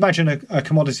 If you imagine a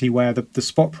commodity where the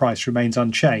spot price remains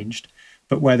unchanged,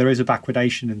 but where there is a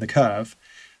backwardation in the curve,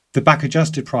 the back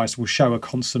adjusted price will show a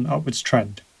constant upwards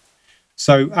trend.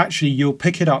 So actually, you'll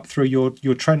pick it up through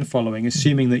your trend following,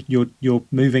 assuming that your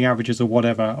moving averages or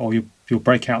whatever, or your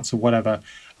breakouts or whatever,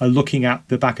 are looking at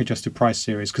the back adjusted price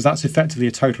series, because that's effectively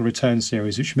a total return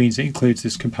series, which means it includes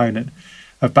this component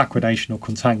of backwardation or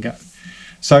contango.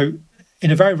 So in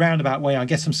a very roundabout way, I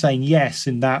guess I'm saying yes,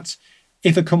 in that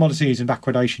if a commodity is in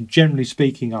backwardation, generally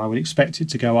speaking, I would expect it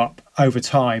to go up over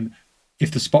time if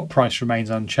the spot price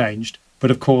remains unchanged. But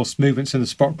of course, movements in the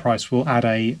spot price will add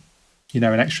an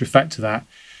extra effect to that.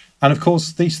 And of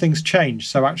course, these things change.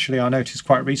 So actually, I noticed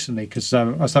quite recently, because I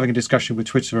was having a discussion with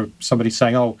Twitter of somebody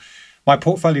saying, oh, my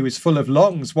portfolio is full of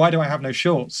longs. Why do I have no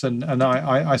shorts? And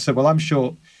I said, well, I'm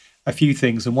short a few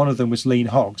things. And one of them was lean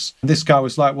hogs. And this guy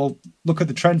was like, well, look at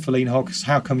the trend for lean hogs.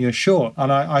 How come you're short?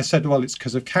 And I said, well, it's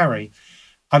because of carry.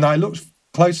 And I looked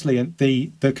closely at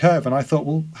the curve and I thought,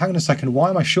 well, hang on a second, why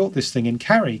am I short this thing in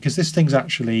carry? Because this thing's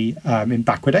actually in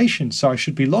backwardation, so I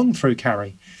should be long through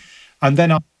carry. And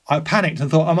then I panicked and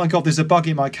thought, oh my God, there's a bug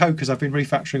in my code because I've been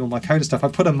refactoring all my code and stuff. I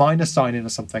put a minus sign in or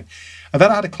something. And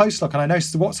then I had a close look and I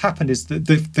noticed that what's happened is that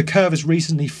the curve has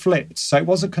recently flipped. So it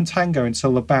wasn't contango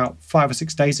until about 5 or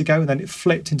 6 days ago, and then it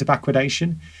flipped into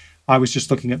backwardation. I was just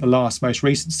looking at the most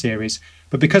recent series.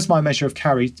 But because my measure of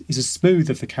carry is a smooth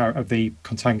of the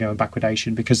contango and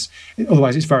backwardation, because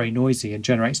otherwise it's very noisy and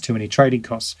generates too many trading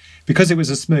costs. Because it was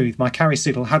a smooth, my carry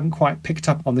signal hadn't quite picked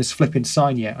up on this flipping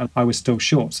sign yet, and I was still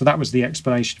short. So that was the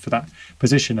explanation for that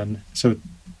position. And so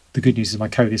the good news is my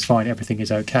code is fine. Everything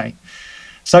is okay.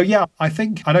 So yeah, I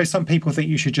know some people think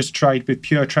you should just trade with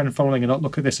pure trend following and not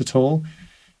look at this at all.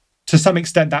 To some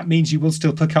extent, that means you will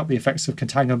still pick up the effects of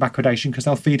contango and backwardation because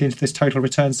they'll feed into this total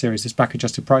return series, this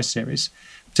back-adjusted price series,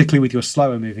 particularly with your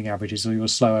slower moving averages or your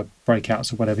slower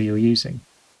breakouts or whatever you're using.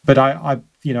 But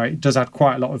it does add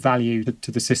quite a lot of value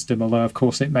to the system, although, of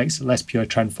course, it makes it less pure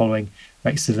trend following,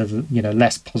 makes it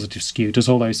less positive skew, does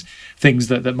all those things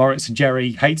that Moritz and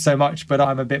Jerry hate so much, but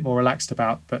I'm a bit more relaxed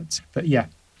about. But yeah.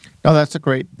 No, that's a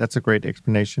great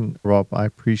explanation, Rob. I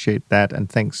appreciate that. And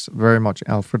thanks very much,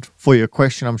 Alfred, for your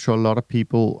question. I'm sure a lot of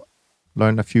people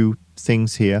learned a few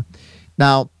things here.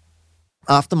 Now,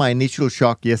 after my initial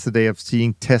shock yesterday of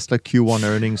seeing Tesla Q1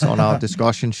 earnings on our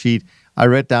discussion sheet, I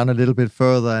read down a little bit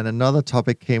further and another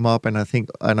topic came up and I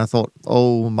thought,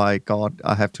 oh my God,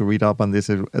 I have to read up on this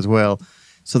as well.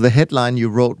 So the headline you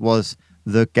wrote was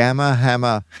The Gamma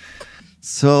Hammer.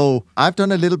 So I've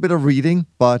done a little bit of reading,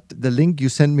 but the link you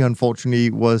sent me, unfortunately,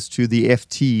 was to the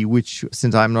FT, which,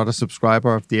 since I'm not a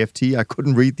subscriber of the FT, I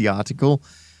couldn't read the article.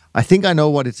 I think I know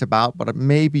what it's about, but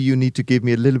maybe you need to give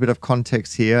me a little bit of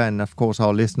context here and, of course,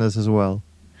 our listeners as well.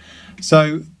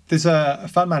 So there's a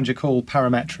fund manager called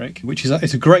Parametric, which is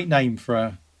it's a great name for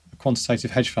a quantitative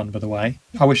hedge fund, by the way.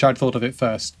 I wish I'd thought of it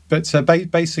first. But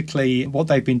basically, what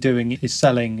they've been doing is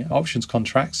selling options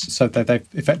contracts. So they've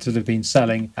effectively been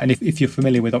selling, and if you're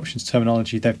familiar with options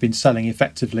terminology, they've been selling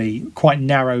effectively quite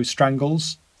narrow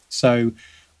strangles. So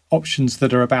options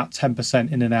that are about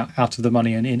 10% in and out of the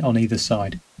money and in on either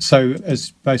side. So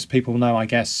as most people know, I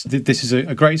guess, this is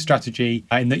a great strategy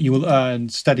in that you will earn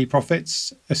steady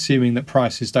profits, assuming that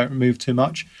prices don't move too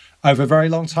much. Over very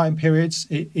long time periods,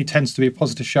 it tends to be a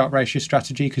positive Sharpe ratio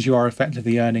strategy because you are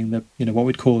effectively earning what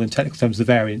we'd call in technical terms the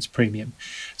variance premium.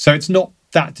 So it's not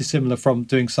that dissimilar from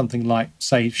doing something like,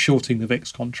 say, shorting the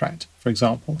VIX contract, for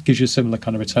example. It gives you a similar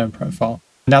kind of return profile.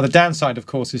 Now, the downside, of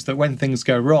course, is that when things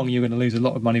go wrong, you're going to lose a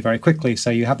lot of money very quickly. So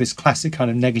you have this classic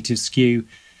kind of negative skew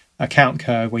account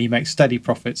curve where you make steady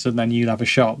profits and then you'll have a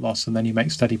sharp loss and then you make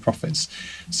steady profits.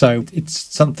 So it's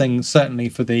something certainly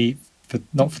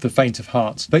not for the faint of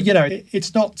heart. But,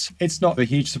 it's not a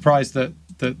huge surprise that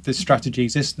this strategy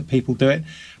exists, that people do it.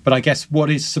 But I guess what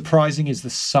is surprising is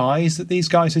the size that these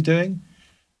guys are doing.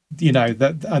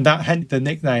 Hence the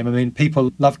nickname. I mean,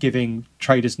 people love giving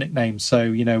traders nicknames.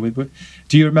 So,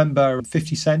 do you remember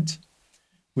 50 Cent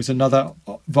was another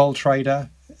vol trader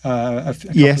a couple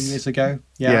of years ago?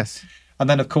 Yeah. Yes. And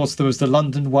then, of course, there was the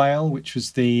London Whale, which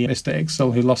was the Mr.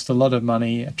 Ixel, who lost a lot of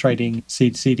money trading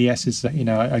CDSs,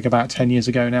 like about 10 years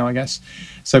ago now, I guess.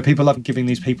 So people love giving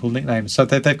these people nicknames. So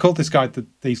they've called these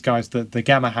guys the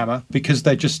Gamma Hammer because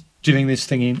they're just doing this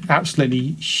thing in absolutely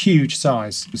huge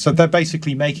size. So they're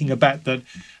basically making a bet that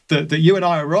you and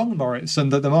I are wrong, Moritz,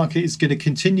 and that the market is going to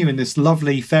continue in this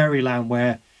lovely fairyland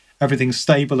where everything's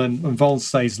stable and vol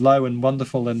stays low and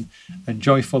wonderful and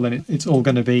joyful, and it's all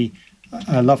going to be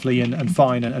lovely and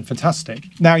fine and fantastic.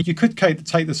 Now, you could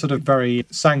take the sort of very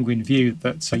sanguine view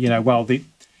that,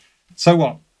 so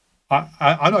what?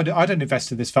 I don't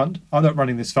invest in this fund. I'm not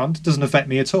running this fund. It doesn't affect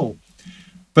me at all.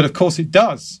 But of course it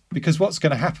does, because what's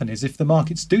going to happen is if the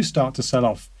markets do start to sell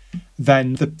off,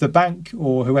 then the bank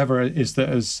or whoever it is that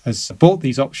has bought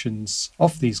these options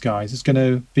off these guys is going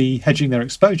to be hedging their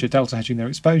exposure, delta hedging their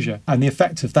exposure. And the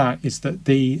effect of that is that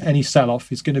any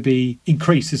sell-off is going to be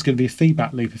increased. It's going to be a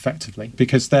feedback loop effectively,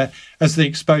 because as the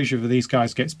exposure of these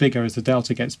guys gets bigger, as the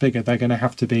delta gets bigger, they're going to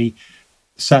have to be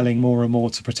selling more and more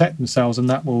to protect themselves, and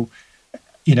that will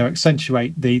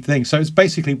accentuate the thing. So it's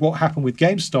basically what happened with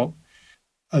GameStop.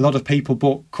 A lot of people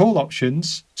bought call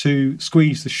options to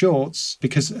squeeze the shorts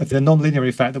because of the non-linear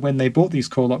effect that when they bought these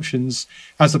call options,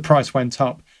 as the price went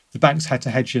up, the banks had to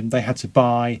hedge and they had to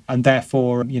buy, and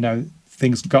therefore,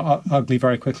 things got ugly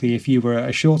very quickly if you were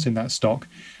a short in that stock.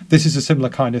 This is a similar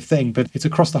kind of thing, but it's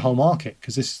across the whole market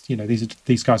because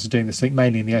these guys are doing this thing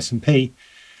mainly in the S&P.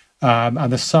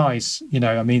 And the size,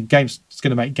 I mean, it's going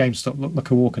to make GameStop look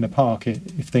like a walk in the park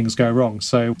if things go wrong.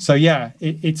 So yeah,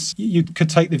 it's you could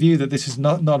take the view that this is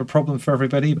not a problem for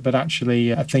everybody, but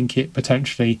actually, I think it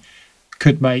potentially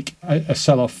could make a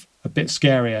sell-off a bit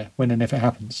scarier when and if it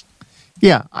happens.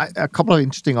 Yeah, a couple of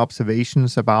interesting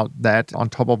observations about that on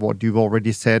top of what you've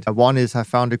already said. One is I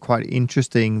found it quite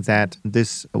interesting that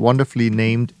this wonderfully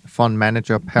named fund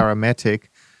manager, Parametric,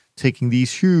 taking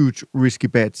these huge risky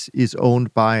bets is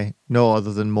owned by no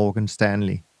other than Morgan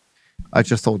Stanley. I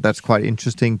just thought that's quite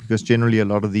interesting because generally a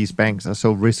lot of these banks are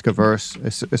so risk averse,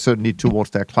 certainly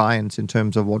towards their clients in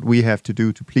terms of what we have to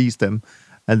do to please them.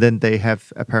 And then they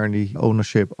have apparently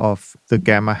ownership of the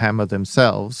Gamma Hammer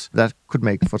themselves. That could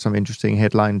make for some interesting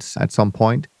headlines at some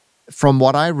point. From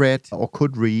what I read or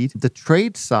could read, the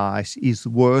trade size is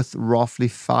worth roughly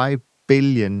 5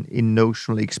 billion in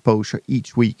notional exposure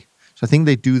each week. So I think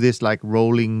they do this like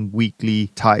rolling weekly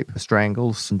type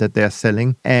strangles that they're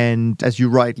selling. And as you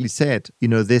rightly said,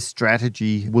 this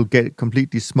strategy will get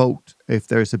completely smoked if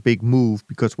there's a big move,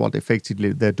 because what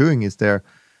effectively they're doing is they're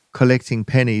collecting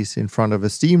pennies in front of a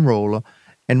steamroller.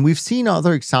 And we've seen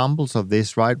other examples of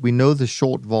this, right? We know the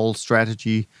short vol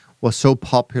strategy was so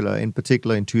popular, in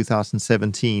particular in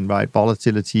 2017, right?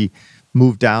 Volatility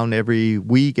moved down every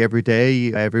week, every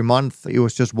day, every month. It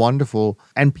was just wonderful.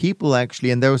 And people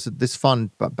actually, and there was this fund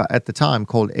at the time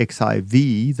called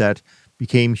XIV that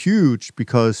became huge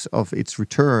because of its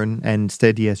return and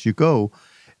steady as you go.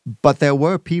 But there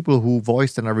were people who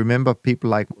voiced, and I remember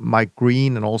people like Mike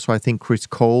Green and also I think Chris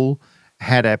Cole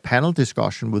had a panel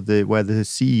discussion with where the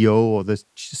CEO or the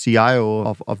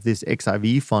CIO of this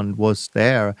XIV fund was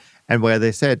there, and where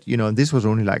they said, and this was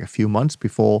only like a few months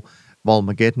before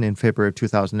Volmageddon in February of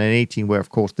 2018, where of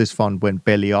course this fund went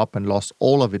belly up and lost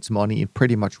all of its money in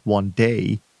pretty much one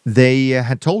day. They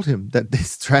had told him that this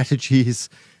strategy is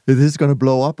going to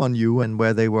blow up on you, and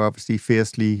where they were obviously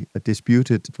fiercely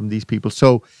disputed from these people.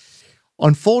 So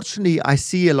unfortunately, I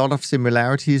see a lot of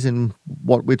similarities in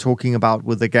what we're talking about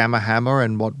with the Gamma Hammer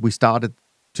and what we started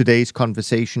today's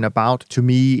conversation about. To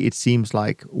me, it seems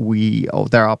like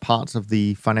there are parts of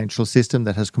the financial system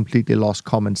that has completely lost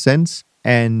common sense.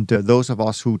 And those of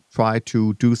us who try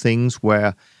to do things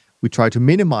where we try to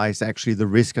minimize actually the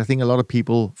risk. I think a lot of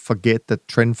people forget that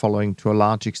trend following to a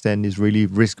large extent is really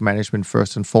risk management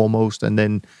first and foremost. And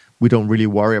then we don't really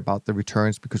worry about the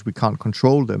returns because we can't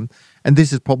control them. And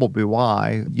this is probably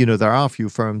why, there are a few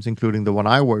firms, including the one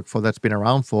I work for, that's been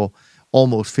around for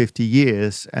almost 50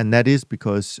 years. And that is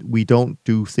because we don't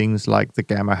do things like the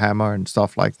Gamma Hammer and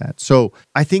stuff like that. So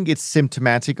I think it's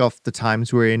symptomatic of the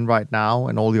times we're in right now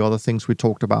and all the other things we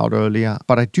talked about earlier.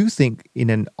 But I do think in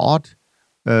an odd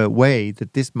way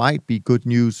that this might be good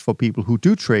news for people who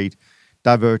do trade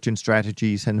divergent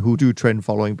strategies and who do trend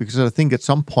following, because I think at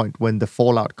some point when the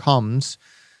fallout comes,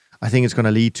 I think it's going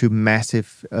to lead to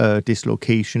massive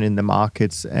dislocation in the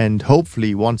markets. And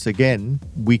hopefully, once again,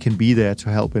 we can be there to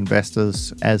help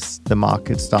investors as the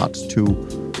market starts to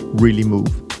really move.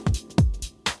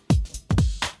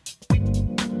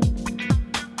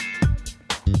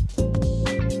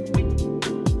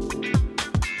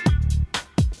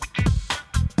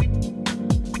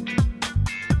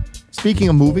 Speaking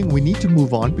of moving, we need to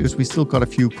move on because we still got a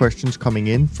few questions coming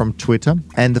in from Twitter.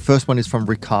 And the first one is from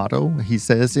Ricardo. He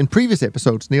says, in previous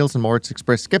episodes, Niels and Moritz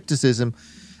expressed skepticism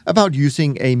about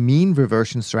using a mean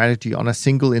reversion strategy on a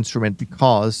single instrument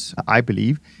because, I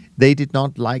believe, they did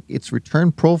not like its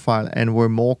return profile and were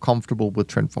more comfortable with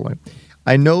trend following.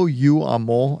 I know you are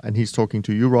more, and he's talking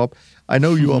to you, Rob, I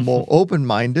know you are more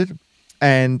open-minded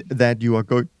and that you are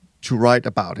going to write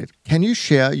about it. Can you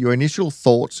share your initial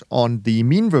thoughts on the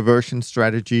mean reversion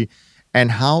strategy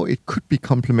and how it could be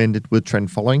complemented with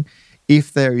trend following?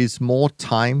 If there's more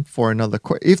time for another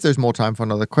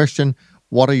question,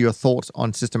 what are your thoughts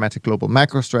on systematic global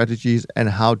macro strategies and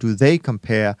how do they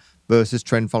compare versus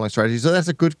trend following strategies? So that's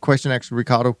a good question, actually,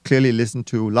 Ricardo. Clearly listened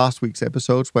to last week's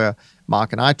episodes where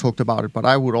Mark and I talked about it, but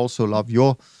I would also love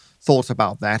your thoughts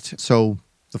about that. So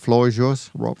the floor is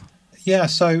yours, Rob. Yeah,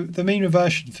 so the mean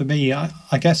reversion for me, I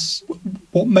guess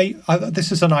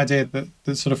this is an idea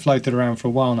that sort of floated around for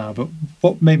a while now, but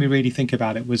what made me really think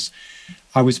about it was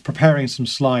I was preparing some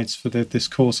slides for this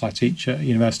course I teach at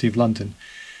University of London,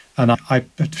 and I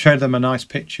showed them a nice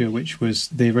picture, which was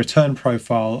the return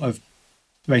profile of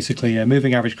basically a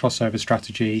moving average crossover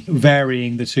strategy,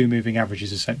 varying the two moving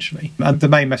averages essentially. And the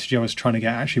main message I was trying to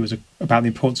get actually was about the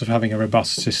importance of having a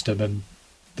robust system and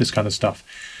this kind of stuff.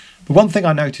 But one thing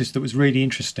I noticed that was really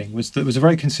interesting was that there was a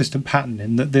very consistent pattern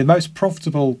in that the most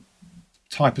profitable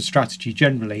type of strategy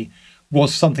generally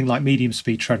was something like medium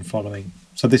speed trend following.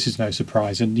 So this is no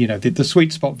surprise. And, the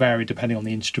sweet spot varied depending on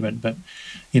the instrument. But,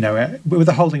 with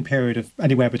a holding period of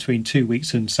anywhere between 2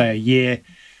 weeks and, say, a year,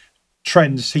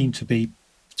 trends seem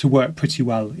to work pretty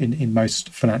well in most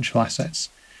financial assets.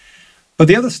 But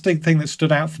the other thing that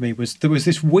stood out for me was there was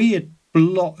this weird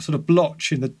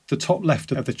blotch in the top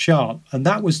left of the chart. And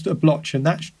that was a blotch. And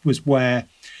that was where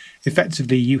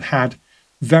effectively you had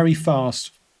very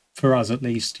fast, for us at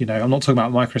least, I'm not talking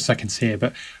about microseconds here,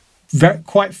 but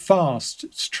quite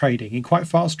fast trading. In quite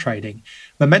fast trading,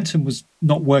 momentum was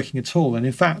not working at all. And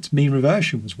in fact, mean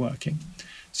reversion was working.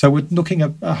 So we're looking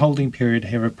at a holding period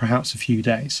here of perhaps a few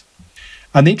days.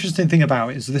 And the interesting thing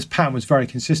about it is this pattern was very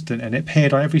consistent and it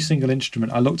appeared on every single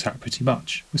instrument I looked at pretty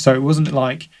much. So it wasn't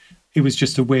like it was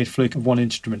just a weird fluke of one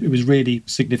instrument. It was really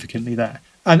significantly there.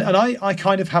 And I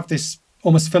kind of have this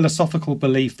almost philosophical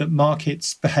belief that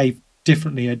markets behave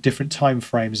differently at different time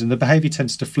frames, and the behavior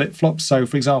tends to flip-flop. So,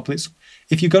 for example,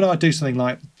 if you're going to do something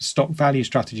like the stock value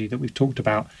strategy that we've talked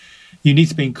about, you need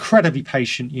to be incredibly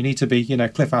patient. You need to be,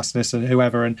 Cliff Asness and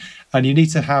whoever, and you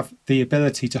need to have the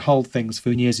ability to hold things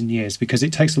for years and years because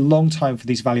it takes a long time for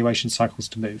these valuation cycles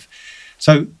to move.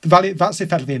 So that's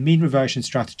effectively a mean reversion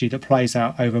strategy that plays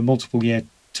out over a multiple year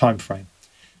time frame.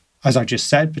 As I just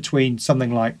said, between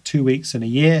something like 2 weeks and a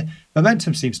year,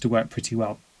 momentum seems to work pretty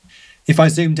well. If I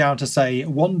zoom down to, say,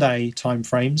 1 day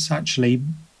timeframes, actually,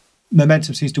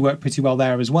 momentum seems to work pretty well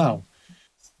there as well.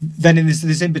 Then in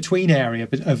this in-between area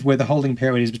of where the holding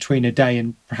period is between a day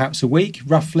and perhaps a week,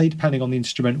 roughly, depending on the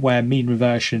instrument, where mean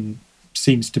reversion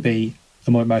seems to be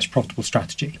the most profitable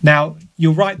strategy. Now,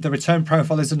 you're right, the return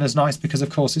profile isn't as nice because, of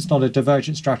course, it's not a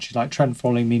divergent strategy like trend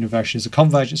following. Mean reversion is a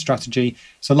convergent strategy.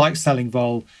 So like selling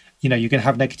vol, you're going to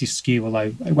have negative skew,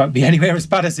 although it won't be anywhere as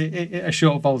bad as a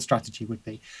short vol strategy would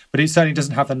be. But it certainly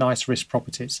doesn't have the nice risk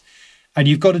properties. And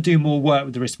you've got to do more work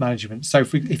with the risk management. So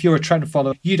if you're a trend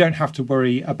follower, you don't have to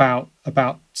worry about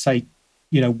say,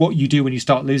 what you do when you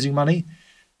start losing money.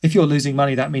 If you're losing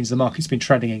money, that means the market's been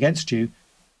trending against you.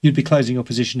 You'd be closing your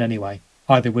position anyway,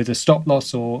 either with a stop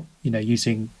loss or,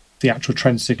 using the actual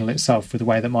trend signal itself with the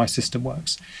way that my system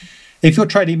works. If you're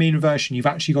trading mean reversion, you've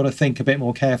actually got to think a bit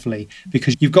more carefully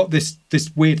because you've got this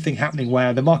weird thing happening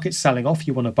where the market's selling off,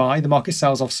 you want to buy, the market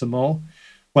sells off some more.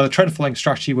 Well, a trend following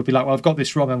strategy would be like, well, I've got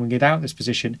this wrong, I'm going to get out of this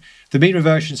position. The mean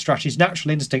reversion strategy's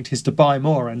natural instinct is to buy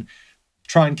more and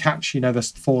try and catch,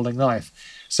 the falling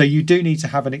knife. So you do need to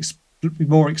have an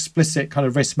more explicit kind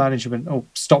of risk management or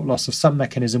stop loss of some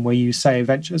mechanism where you say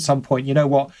eventually at some point, you know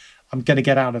what, I'm going to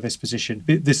get out of this position.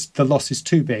 The loss is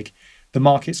too big. The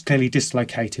market's clearly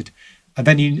dislocated. And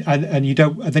then you need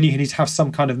to have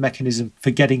some kind of mechanism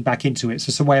for getting back into it.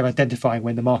 So some way of identifying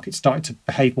when the market's starting to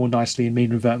behave more nicely and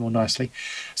mean revert more nicely.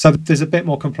 So there's a bit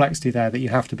more complexity there that you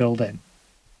have to build in.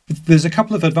 There's a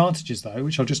couple of advantages, though,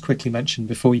 which I'll just quickly mention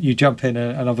before you jump in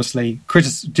and obviously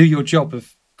do your job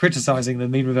of criticizing the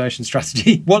mean reversion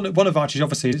strategy. One advantage,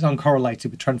 obviously, is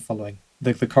uncorrelated with trend following.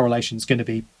 The correlation is going to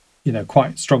be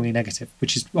quite strongly negative,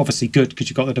 which is obviously good because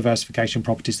you've got the diversification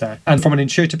properties there. And from an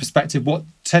intuitive perspective, what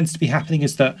tends to be happening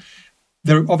is that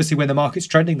obviously when the market's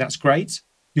trending, that's great.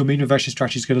 Your mean reversion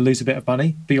strategy is going to lose a bit of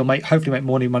money, but you'll hopefully make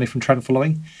more money from trend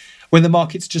following. When the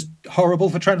market's just horrible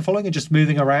for trend following and just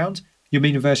moving around, your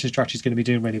mean reversion strategy is going to be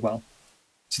doing really well.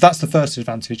 So that's the first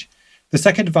advantage. The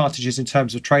second advantage is in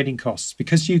terms of trading costs,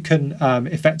 because you can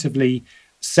effectively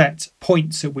set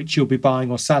points at which you'll be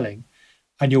buying or selling,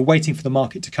 and you're waiting for the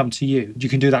market to come to you. You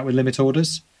can do that with limit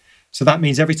orders. So that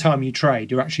means every time you trade,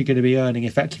 you're actually going to be earning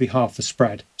effectively half the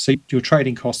spread. So your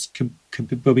trading costs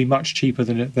will be much cheaper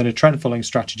than a trend following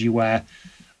strategy where,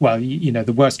 well,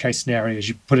 the worst case scenario is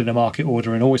you put in a market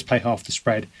order and always pay half the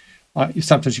spread.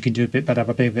 Sometimes you can do a bit better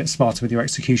by being a bit smarter with your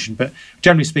execution, but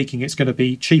generally speaking, it's going to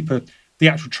be cheaper. The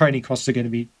actual trading costs are going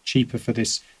to be cheaper for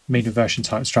this mean reversion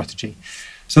type strategy.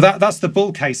 So that's the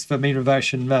bull case for mean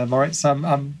reversion, Moritz.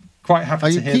 I'm quite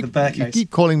happy to hear the bear case. You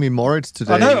keep calling me Moritz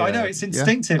today. I know. It's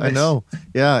instinctive. Yeah, I know.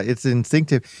 Yeah, it's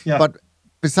instinctive. Yeah. But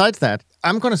besides that,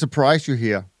 I'm going to surprise you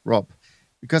here, Rob,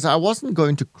 because I wasn't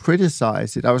going to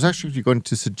criticize it. I was actually going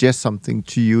to suggest something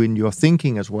to you in your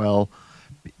thinking as well.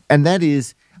 And that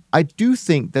is, I do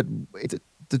think that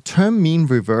the term mean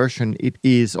reversion, it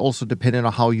is also dependent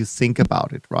on how you think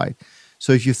about it, right?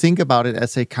 So if you think about it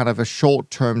as a kind of a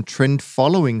short-term trend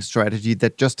following strategy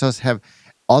that just does have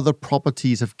other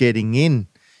properties of getting in,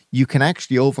 you can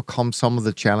actually overcome some of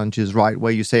the challenges, right?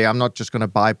 Where you say, I'm not just going to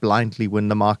buy blindly when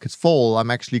the markets fall. I'm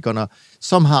actually going to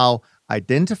somehow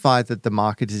identify that the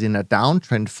market is in a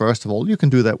downtrend. First of all, you can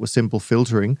do that with simple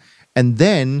filtering. And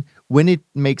then when it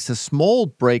makes a small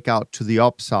breakout to the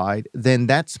upside, then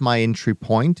that's my entry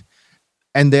point.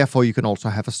 And therefore, you can also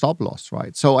have a stop loss,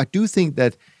 right? So I do think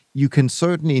that you can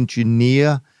certainly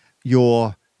engineer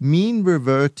your mean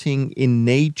reverting in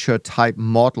nature type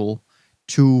model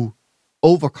to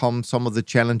overcome some of the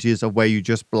challenges of where you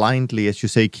just blindly, as you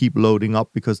say, keep loading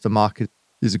up because the market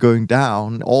is going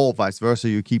down, or vice versa,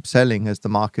 you keep selling as the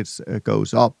market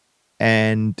goes up.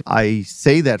 And I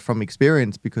say that from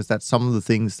experience because that's some of the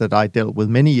things that I dealt with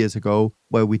many years ago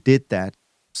where we did that.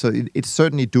 So it's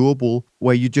certainly doable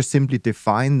where you just simply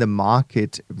define the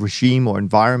market regime or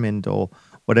environment or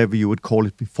whatever you would call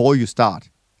it before you start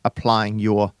applying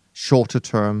your shorter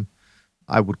term,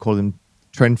 I would call them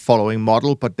trend following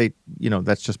model, but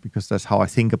that's just because that's how I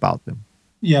think about them.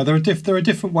 Yeah, there are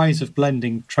different ways of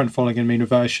blending trend following and mean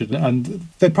reversion, and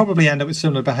they probably end up with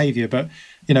similar behavior. But,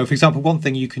 for example, one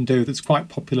thing you can do that's quite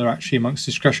popular actually amongst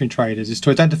discretionary traders is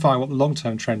to identify what the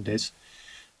long-term trend is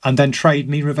and then trade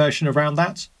mean reversion around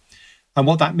that. And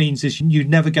what that means is you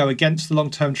never go against the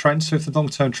long-term trend. So if the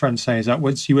long-term trend, say, is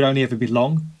upwards, you would only ever be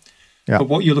long. Yeah. But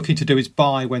what you're looking to do is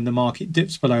buy when the market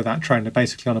dips below that trend,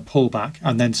 basically on a pullback,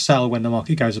 and then sell when the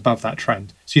market goes above that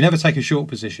trend. So you never take a short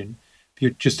position.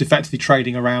 You're just effectively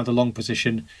trading around a long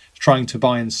position, trying to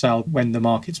buy and sell when the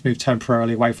markets move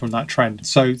temporarily away from that trend.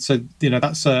 So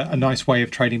that's a nice way of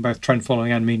trading both trend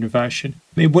following and mean reversion.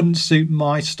 It wouldn't suit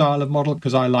my style of model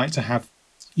because I like to have,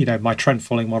 my trend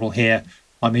following model here,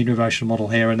 my mean reversion model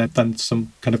here, and then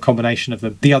some kind of combination of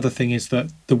them. The other thing is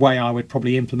that the way I would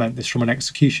probably implement this from an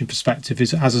execution perspective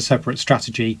is as a separate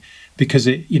strategy, because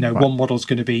right. One model is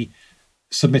going to be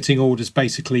submitting orders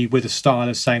basically with a style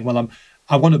of saying, well,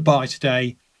 I want to buy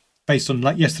today based on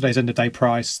yesterday's end of day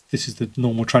price. This is the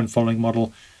normal trend following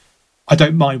model. I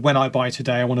don't mind when I buy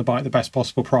today. I want to buy at the best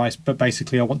possible price, but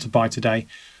basically I want to buy today.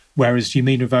 Whereas your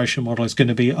mean reversion model is going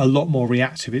to be a lot more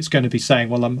reactive. It's going to be saying,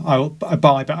 well, I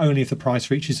buy, but only if the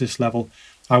price reaches this level.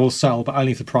 I will sell, but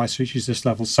only if the price reaches this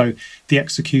level. So the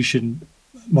execution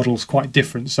model is quite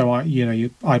different. So I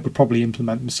would probably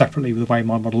implement them separately with the way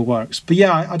my model works. But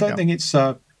yeah, I don't think it's.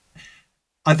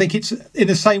 I think it's in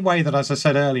the same way that, as I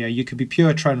said earlier, you can be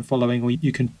pure trend following, or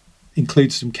you can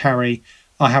include some carry.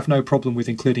 I have no problem with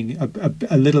including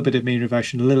a little bit of mean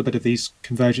reversion, a little bit of these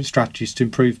convergent strategies to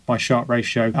improve my Sharpe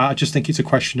ratio. I just think it's a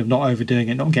question of not overdoing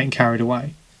it, not getting carried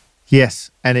away.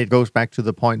 Yes, and it goes back to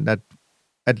the point that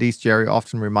at least Jerry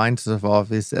often reminds us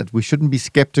of, is that we shouldn't be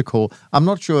skeptical. I'm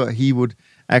not sure he would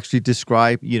actually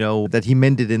describe, that he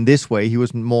meant it in this way. He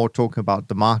was more talking about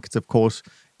the markets, of course.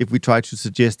 If we try to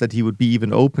suggest that he would be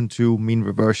even open to mean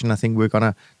reversion, I think we're going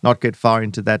to not get far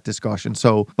into that discussion.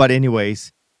 So, but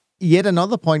anyways, yet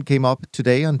another point came up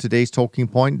today on today's talking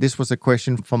point. This was a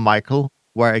question from Michael,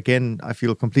 where again, I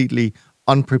feel completely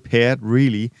unprepared,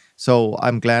 really. So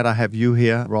I'm glad I have you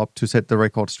here, Rob, to set the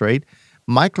record straight.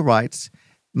 Michael writes,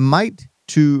 might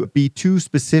to be too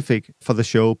specific for the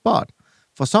show, but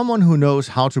for someone who knows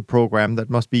how to program, that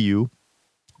must be you,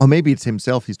 or maybe it's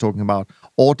himself he's talking about,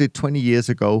 or did 20 years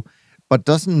ago, but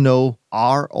doesn't know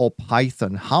R or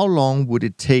Python, how long would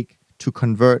it take to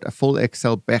convert a full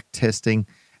Excel backtesting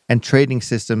and trading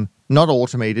system, not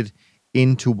automated,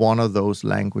 into one of those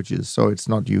languages? So it's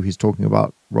not you he's talking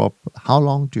about, Rob. How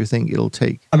long do you think it'll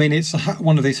take? I mean, it's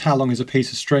one of these how long is a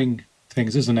piece of string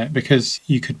things, isn't it? Because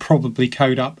you could probably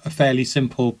code up a fairly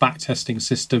simple backtesting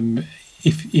system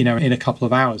if in a couple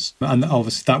of hours, and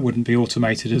obviously that wouldn't be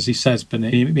automated, as he says, but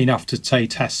it'd be enough to say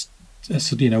test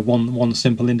one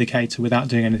simple indicator without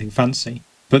doing anything fancy.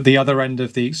 But the other end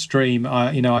of the extreme,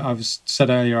 I said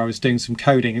earlier I was doing some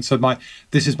coding, and so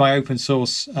this is my open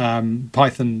source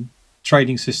Python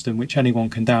trading system, which anyone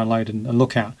can download and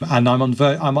look at. And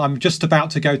I'm just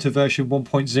about to go to version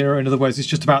 1.0. In other words, it's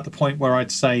just about the point where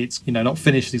I'd say it's not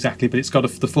finished exactly, but it's got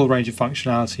the full range of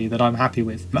functionality that I'm happy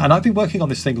with. And I've been working on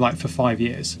this thing for 5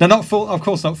 years. Now, not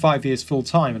 5 years full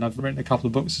time, and I've written a couple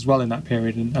of books as well in that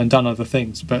period and done other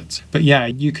things. But yeah,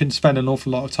 you can spend an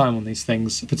awful lot of time on these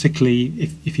things,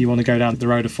 particularly if you want to go down the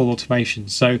road of full automation.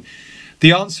 So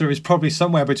the answer is probably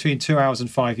somewhere between 2 hours and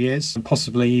 5 years, and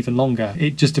possibly even longer.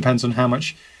 It just depends on how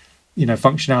much,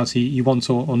 functionality you want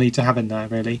or need to have in there,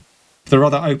 really. There are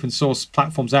other open source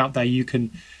platforms out there you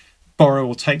can borrow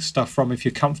or take stuff from if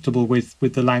you're comfortable with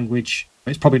the language.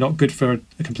 It's probably not good for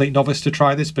a complete novice to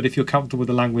try this, but if you're comfortable with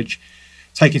the language,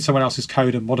 taking someone else's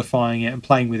code and modifying it and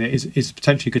playing with it is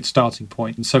potentially a good starting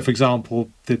point. And so, for example,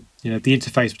 the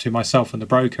interface between myself and the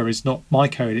broker is not my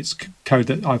code; it's code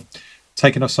that I've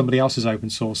taken off somebody else's open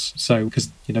source. So, because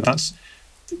that's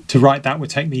to write that would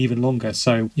take me even longer.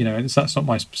 So, that's not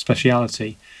my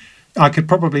speciality. I could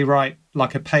probably write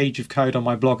like a page of code on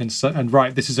my blog and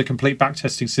write, this is a complete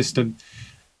backtesting system.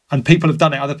 And people have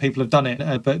done it, other people have done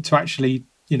it, but to actually,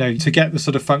 to get the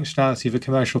sort of functionality of a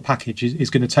commercial package is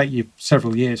going to take you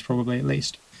several years, probably at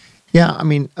least. Yeah, I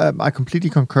mean, I completely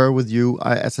concur with you.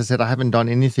 As I said, I haven't done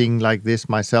anything like this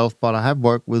myself, but I have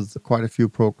worked with quite a few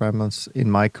programmers in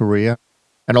my career,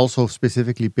 and also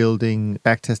specifically building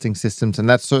backtesting systems. And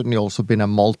that's certainly also been a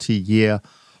multi-year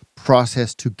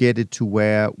process to get it to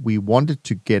where we wanted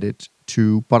to get it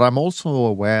to. But I'm also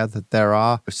aware that there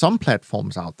are some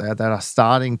platforms out there that are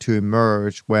starting to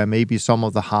emerge where maybe some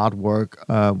of the hard work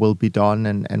will be done,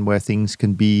 and where things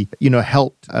can be,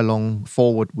 helped along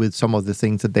forward with some of the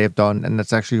things that they've done. And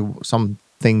that's actually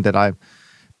something that I've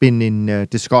been in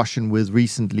discussion with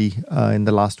recently in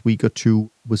the last week or two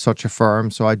with such a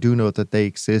firm. So I do know that they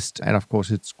exist. And of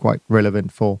course, it's quite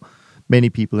relevant for many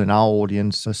people in our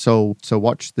audience. So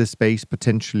watch this space,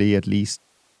 potentially at least.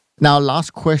 Now,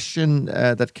 last question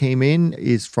that came in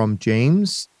is from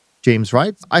James. James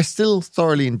writes, I still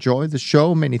thoroughly enjoy the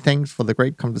show. Many thanks for the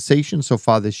great conversation so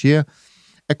far this year.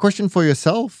 A question for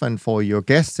yourself and for your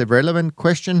guests, a relevant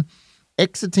question.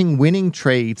 Exiting winning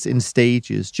trades in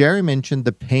stages. Jerry mentioned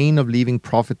the pain of leaving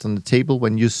profits on the table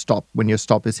when your stop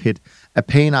is hit. A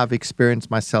pain I've experienced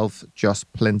myself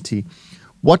just plenty.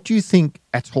 What do you think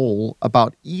at all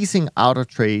about easing out of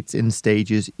trades in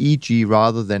stages, e.g.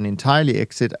 rather than entirely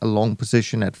exit a long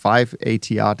position at 5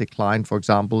 ATR decline, for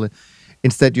example?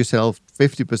 Instead, you sell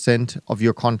 50% of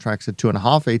your contracts at 2.5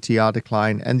 ATR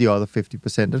decline and the other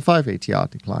 50% at 5 ATR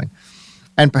decline.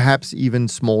 And perhaps even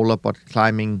smaller but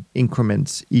climbing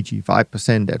increments, e.g.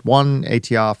 5% at 1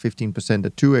 ATR, 15%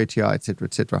 at 2 ATR, etc.,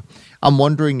 etc. I'm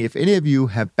wondering if any of you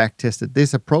have backtested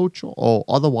this approach, or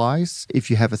otherwise, if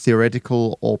you have a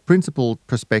theoretical or principled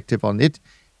perspective on it,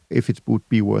 if it would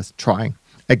be worth trying.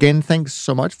 Again, thanks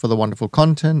so much for the wonderful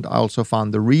content. I also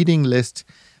found the reading list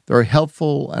very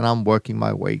helpful, and I'm working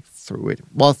my way through it.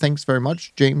 Well, thanks very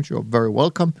much, James. You're very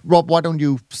welcome. Rob, why don't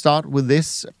you start with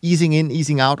this? Easing in,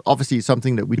 easing out. Obviously, it's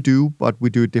something that we do, but we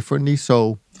do it differently.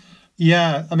 So,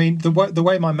 yeah, I mean, the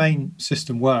way my main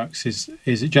system works is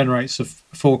it generates a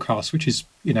forecast, which is,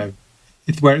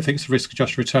 where it thinks the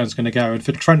risk-adjusted return is going to go. And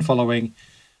for trend following,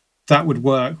 that would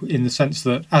work in the sense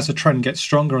that as a trend gets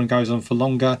stronger and goes on for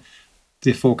longer,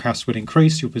 the forecast would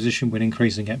increase, your position would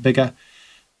increase and get bigger.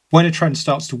 When a trend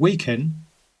starts to weaken,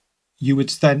 your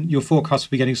forecast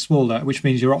would be getting smaller, which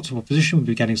means your optimal position would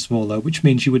be getting smaller, which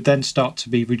means you would then start to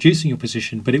be reducing your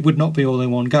position, but it would not be all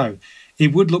in one go.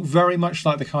 It would look very much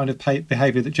like the kind of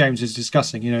behavior that James is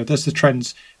discussing. There's the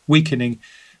trends weakening,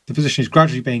 the position is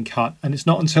gradually being cut, and it's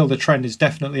not until the trend is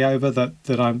definitely over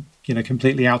that I'm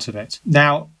completely out of it.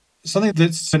 Now, something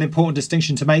that's an important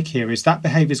distinction to make here is that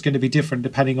behavior is going to be different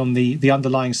depending on the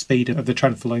underlying speed of the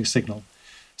trend following signal.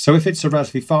 So if it's a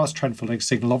relatively fast trend following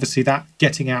signal, obviously that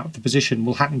getting out of the position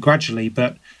will happen gradually.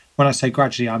 But when I say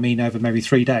gradually, I mean over maybe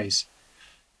 3 days.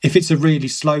 If it's a really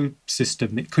slow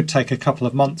system, it could take a couple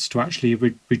of months to actually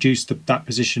reduce that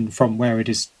position from where it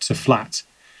is to flat.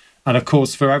 And of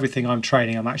course, for everything I'm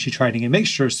actually trading a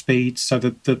mixture of speeds. So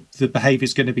the behavior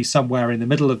is going to be somewhere in the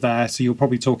middle of there. So you're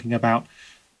probably talking about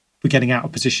we're getting out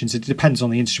of positions. It depends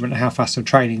on the instrument and how fast I'm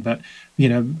trading. But,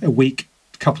 a week,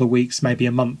 couple of weeks, maybe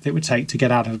a month it would take to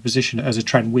get out of a position as a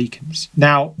trend weakens.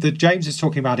 Now, James is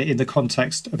talking about it in the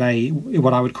context of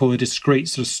what I would call a discrete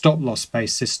sort of stop loss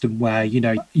based system where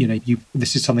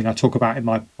this is something I talk about in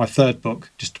my third book,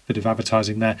 just a bit of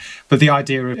advertising there, but the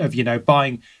idea of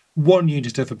buying one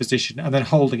unit of a position and then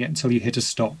holding it until you hit a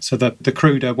stop. So the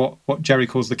cruder, what Jerry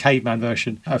calls the caveman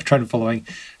version of trend following.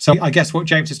 So I guess what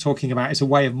James is talking about is a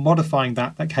way of modifying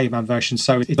that caveman version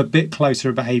so it's a bit closer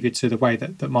in behavior to the way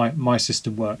that my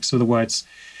system works. So in other words,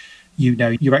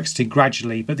 you're exiting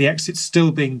gradually, but the exit's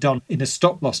still being done in a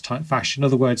stop loss type fashion. In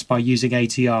other words, by using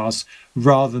ATRs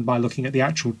rather than by looking at the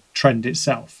actual trend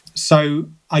itself. So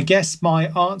I guess my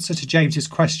answer to James's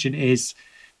question is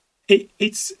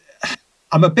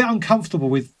I'm a bit uncomfortable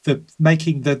with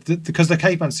because the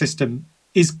caveman system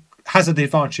has an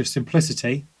advantage of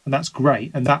simplicity, and that's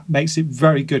great, and that makes it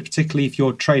very good, particularly if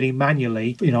you're trading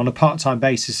manually, on a part-time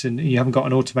basis, and you haven't got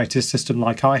an automated system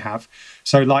like I have.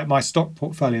 So, like my stock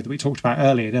portfolio that we talked about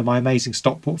earlier, my amazing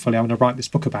stock portfolio I'm going to write this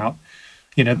book about,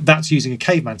 that's using a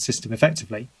caveman system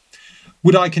effectively.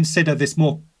 Would I consider this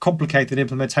more complicated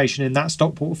implementation in that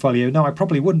stock portfolio? No, I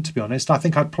probably wouldn't, to be honest. I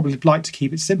think I'd probably like to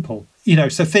keep it simple.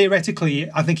 So theoretically,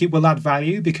 I think it will add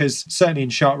value because certainly in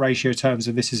Sharpe ratio terms,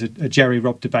 and this is a Jerry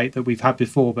Rob debate that we've had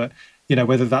before, but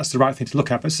whether that's the right thing to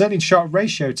look at. But certainly in Sharpe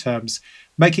ratio terms,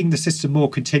 making the system more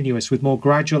continuous with more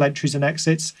gradual entries and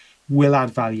exits will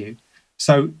add value.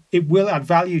 So it will add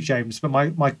value, James, but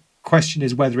my question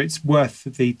is whether it's worth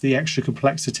the extra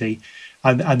complexity.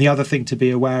 And the other thing to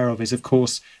be aware of is, of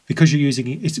course, because you're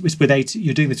doing this with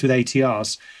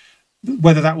ATRs,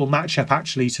 whether that will match up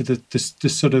actually to the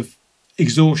sort of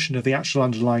exhaustion of the actual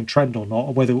underlying trend or not,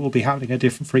 or whether it will be happening at a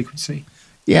different frequency.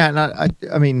 Yeah, and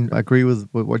I mean, I agree with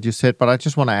what you said, but I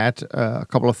just want to add a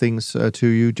couple of things to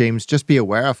you, James. Just be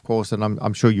aware, of course, and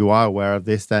I'm sure you are aware of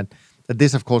this, that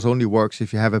this, of course, only works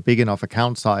if you have a big enough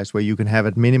account size where you can have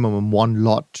at minimum one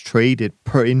lot traded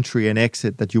per entry and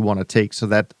exit that you want to take. So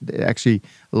that actually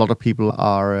a lot of people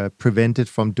are prevented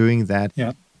from doing that.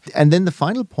 Yeah. And then the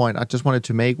final point I just wanted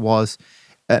to make was,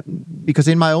 because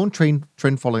in my own trend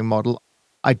following model,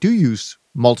 I do use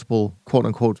multiple quote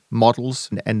unquote models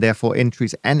and therefore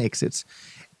entries and exits.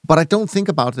 But I don't think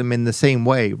about them in the same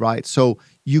way, right? So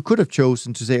you could have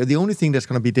chosen to say, the only thing that's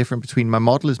going to be different between my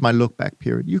model is my look back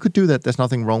period. You could do that. There's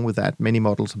nothing wrong with that. Many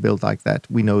models are built like that.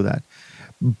 We know that.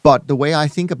 But the way I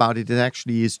think about it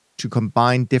actually is to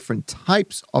combine different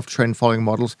types of trend following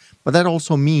models. But that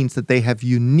also means that they have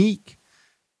unique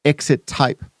exit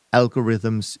type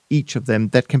algorithms, each of them,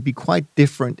 that can be quite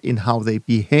different in how they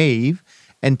behave.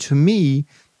 And to me,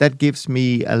 that gives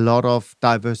me a lot of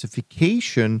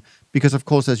diversification because, of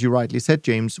course, as you rightly said,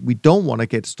 James, we don't want to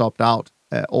get stopped out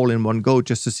all in one go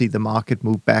just to see the market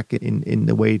move back in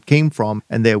the way it came from.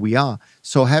 And there we are.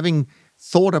 So having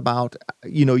thought about,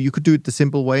 you could do it the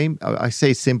simple way. I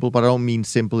say simple, but I don't mean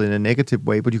simple in a negative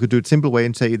way. But you could do it simple way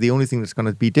and say the only thing that's going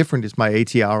to be different is my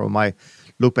ATR or my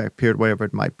look back period, whatever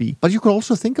it might be. But you could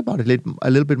also think about it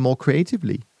a little bit more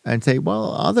creatively and say,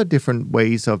 well, are there different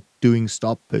ways of doing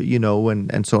stop,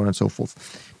 and so on and so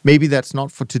forth. Maybe that's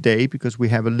not for today because we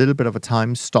have a little bit of a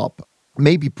time stop.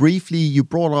 Maybe briefly, you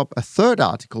brought up a third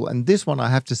article, and this one I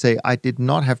have to say I did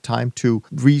not have time to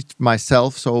read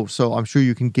myself, so I'm sure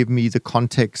you can give me the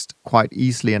context quite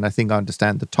easily, and I think I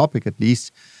understand the topic at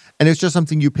least. And it's just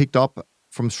something you picked up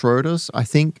from Schroeder's, I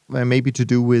think, maybe to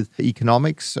do with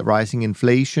economics, rising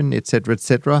inflation, etc.,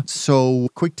 etc. So,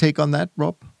 quick take on that,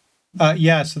 Rob? So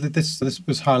this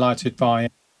was highlighted by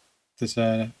this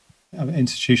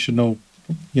institutional,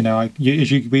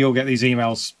 we all get these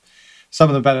emails, some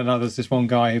of them better than others. This one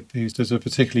guy who does a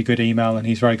particularly good email, and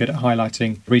he's very good at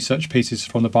highlighting research pieces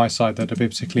from the buy side that are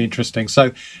particularly interesting.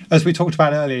 So as we talked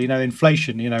about earlier,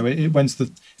 inflation,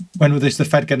 when was the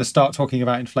Fed going to start talking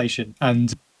about inflation?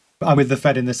 And I'm with the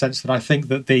Fed in the sense that I think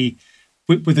that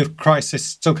with the crisis,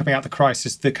 still coming out of the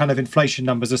crisis, the kind of inflation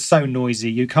numbers are so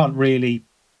noisy, you can't really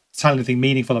tell anything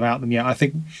meaningful about them yet. I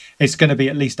think it's going to be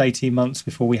at least 18 months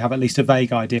before we have at least a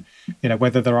vague idea,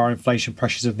 whether there are inflation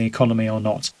pressures in the economy or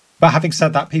not. But having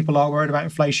said that, people are worried about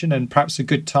inflation, and perhaps a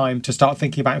good time to start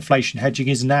thinking about inflation hedging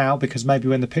is now, because maybe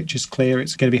when the picture's clear,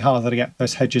 it's going to be harder to get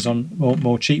those hedges on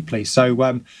more cheaply. So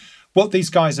what these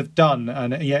guys have done,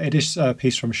 and it is a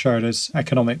piece from Schroeder's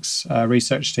economics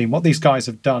research team, what these guys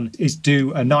have done is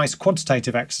do a nice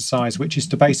quantitative exercise, which is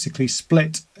to basically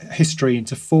split history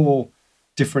into 4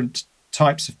 different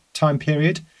types of time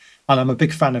period. And I'm a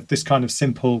big fan of this kind of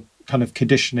simple kind of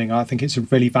conditioning. I think it's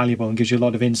really valuable and gives you a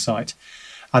lot of insight.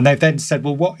 And they've then said,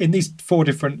 well, what in these 4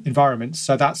 different environments,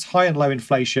 so that's high and low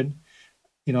inflation,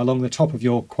 along the top of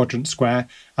your quadrant square,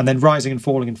 and then rising and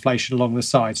falling inflation along the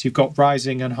sides. You've got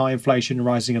rising and high inflation,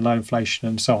 rising and low inflation,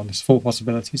 and so on. There's 4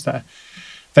 possibilities there.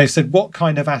 They've said what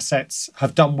kind of assets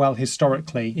have done well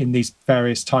historically in these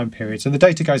various time periods. And the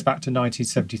data goes back to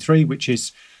 1973, which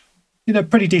is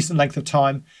pretty decent length of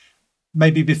time.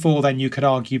 Maybe before then you could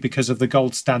argue because of the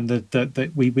gold standard that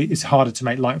it's harder to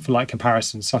make like-for-like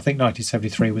comparisons. So I think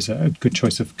 1973 was a good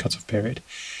choice of cut-off period.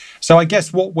 So I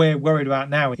guess what we're worried about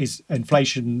now is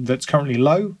inflation that's currently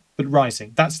low but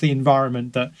rising. That's the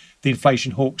environment that the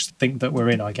inflation hawks think that we're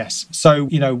in, I guess. So,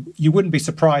 you wouldn't be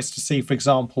surprised to see, for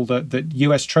example, that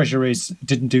US Treasuries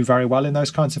didn't do very well in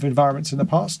those kinds of environments in the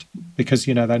past because,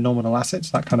 they're nominal assets.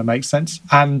 That kind of makes sense.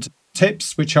 And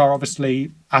TIPS, which are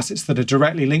obviously assets that are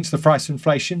directly linked to the price of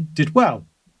inflation, did well.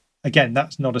 Again,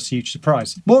 that's not a huge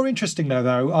surprise. More interesting,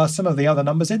 though, are some of the other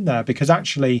numbers in there, because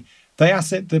actually the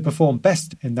asset that performed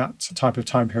best in that type of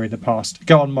time period in the past.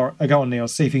 Go on, Neil,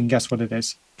 see if you can guess what it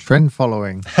is. Trend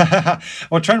following.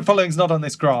 Well, trend following is not on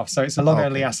this graph, so it's a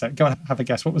long-only asset. Go and have a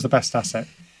guess. What was the best asset?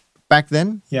 Back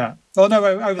then? Yeah. Oh, no,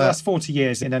 over the last 40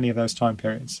 years in any of those time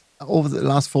periods. Over the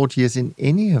last 40 years in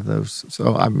any of those.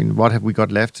 So, I mean, what have we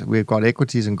got left? We've got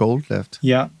equities and gold left.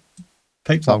 Yeah.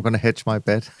 So I'm going to hedge my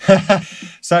bet.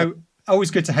 So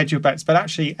always good to hedge your bets, but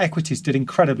actually equities did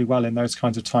incredibly well in those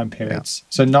kinds of time periods. Yeah.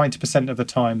 So 90% of the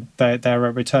time, their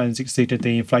returns exceeded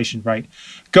the inflation rate.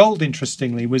 Gold,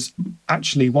 interestingly, was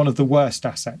actually one of the worst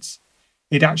assets.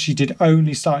 It actually did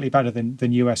only slightly better than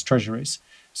US Treasuries.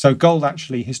 So gold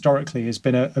actually historically has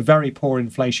been a very poor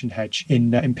inflation hedge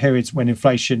in periods when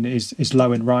inflation is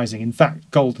low and rising. In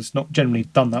fact, gold has not generally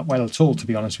done that well at all, to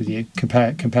be honest with you,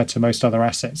 compared to most other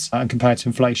assets and compared to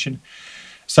inflation.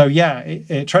 So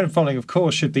trend following, of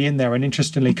course, should be in there. And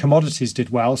interestingly, commodities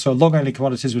did well. So long-only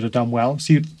commodities would have done well.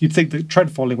 So you'd think that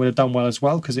trend following would have done well as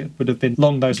well, because it would have been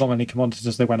long those long-only commodities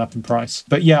as they went up in price.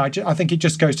 But I think it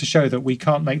just goes to show that we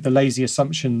can't make the lazy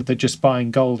assumption that just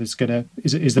buying gold is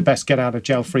the best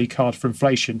get-out-of-jail-free card for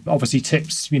inflation. Obviously,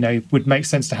 tips, would make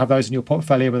sense to have those in your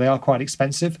portfolio, but they are quite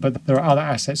expensive. But there are other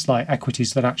assets like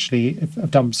equities that actually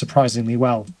have done surprisingly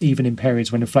well, even in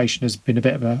periods when inflation has been a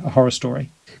bit of a horror story.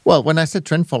 Well, when I said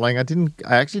trend following,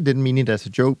 I actually didn't mean it as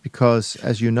a joke, because,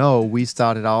 as you know, we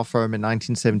started our firm in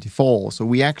 1974. So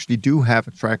we actually do have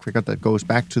a track record that goes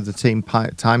back to the same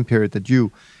time period that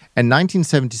you. And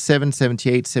 1977,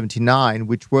 78, 79,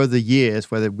 which were the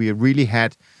years where we really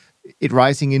had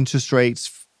rising interest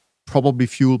rates, probably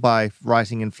fueled by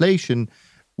rising inflation,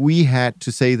 we had,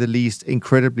 to say the least,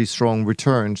 incredibly strong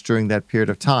returns during that period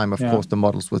of time. Of course, the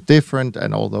models were different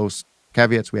and all those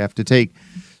caveats we have to take.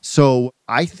 So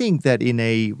I think that in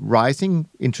a rising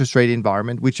interest rate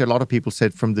environment, which a lot of people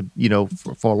said from the,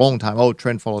 for a long time,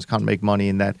 trend followers can't make money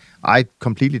in that. I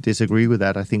completely disagree with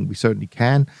that. I think we certainly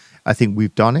can. I think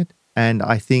we've done it. And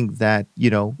I think that,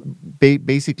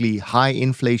 basically high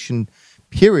inflation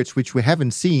periods, which we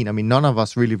haven't seen. I mean, none of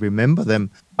us really remember them.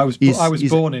 I was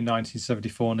born in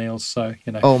 1974, Niels, so,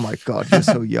 Oh my God, you're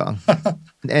so young.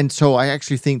 And so I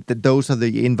actually think that those are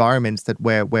the environments that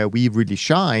where we really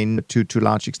shine to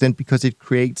large extent, because it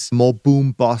creates more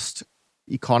boom-bust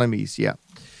economies,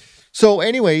 So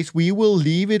anyways, we will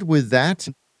leave it with that.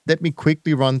 Let me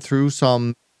quickly run through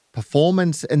some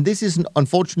performance. And this is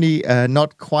unfortunately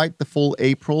not quite the full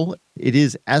April. It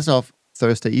is as of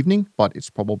Thursday evening, but it's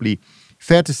probably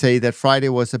fair to say that Friday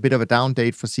was a bit of a down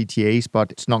date for CTAs,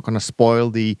 but it's not going to spoil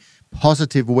the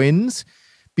positive wins.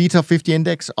 Beta 50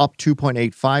 index up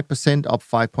 2.85%, up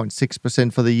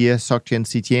 5.6% for the year. SocGen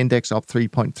CTA index up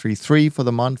 3.33 for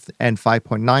the month and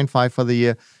 5.95 for the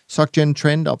year. SocGen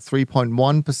trend up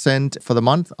 3.1% for the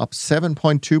month, up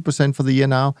 7.2% for the year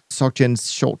now.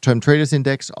 SocGen's short-term traders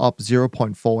index up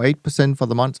 0.48% for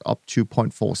the month, up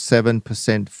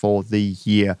 2.47% for the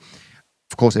year.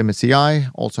 Of course,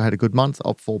 MSCI also had a good month,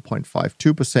 up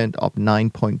 4.52%, up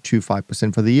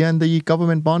 9.25% for the year. And the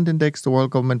government bond index, the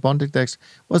World Government Bond Index,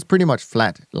 was pretty much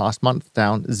flat last month,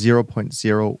 down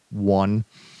 0.01.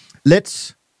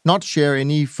 Let's not share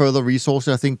any further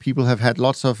resources. I think people have had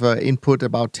lots of input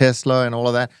about Tesla and all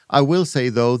of that. I will say,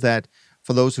 though, that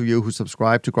for those of you who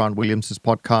subscribe to Grant Williams'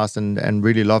 podcast and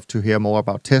really love to hear more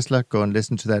about Tesla, go and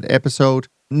listen to that episode.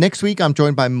 Next week, I'm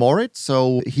joined by Moritz,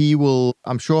 so he will,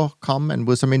 I'm sure, come and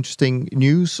with some interesting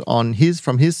news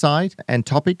from his side and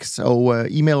topics. So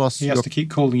email us. He has to keep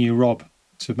calling you Rob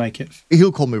to make it.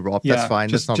 He'll call me Rob. That's fine.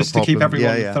 That's not a problem. Just to keep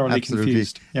everyone thoroughly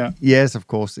confused. Yeah. Yes, of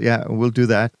course. Yeah, we'll do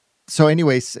that. So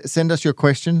anyways, send us your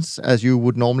questions as you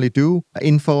would normally do.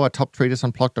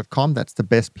 info@toptradersunplugged.com. That's the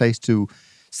best place to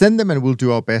send them, and we'll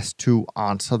do our best to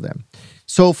answer them.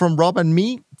 So from Rob and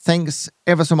me, thanks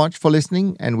ever so much for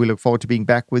listening, and we look forward to being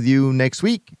back with you next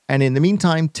week. And in the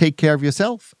meantime, take care of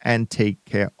yourself and take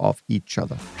care of each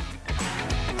other.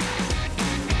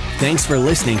 Thanks for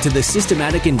listening to the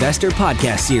Systematic Investor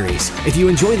podcast series. If you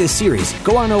enjoy this series,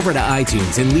 go on over to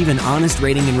iTunes and leave an honest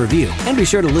rating and review. And be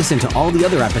sure to listen to all the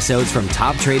other episodes from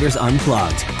Top Traders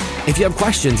Unplugged. If you have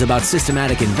questions about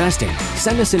systematic investing,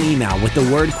 send us an email with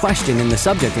the word question in the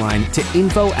subject line to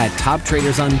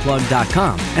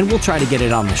info@toptradersunplugged.com, and we'll try to get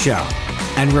it on the show.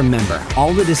 And remember,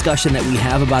 all the discussion that we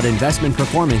have about investment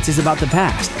performance is about the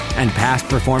past, and past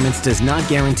performance does not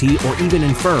guarantee or even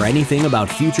infer anything about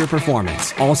future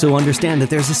performance. Also understand that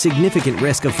there's a significant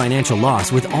risk of financial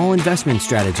loss with all investment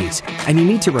strategies, and you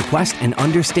need to request and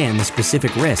understand the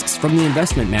specific risks from the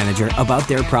investment manager about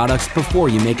their products before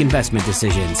you make investment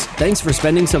decisions. Thanks for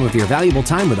spending some of your valuable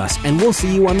time with us, and we'll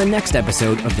see you on the next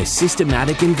episode of The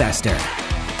Systematic Investor.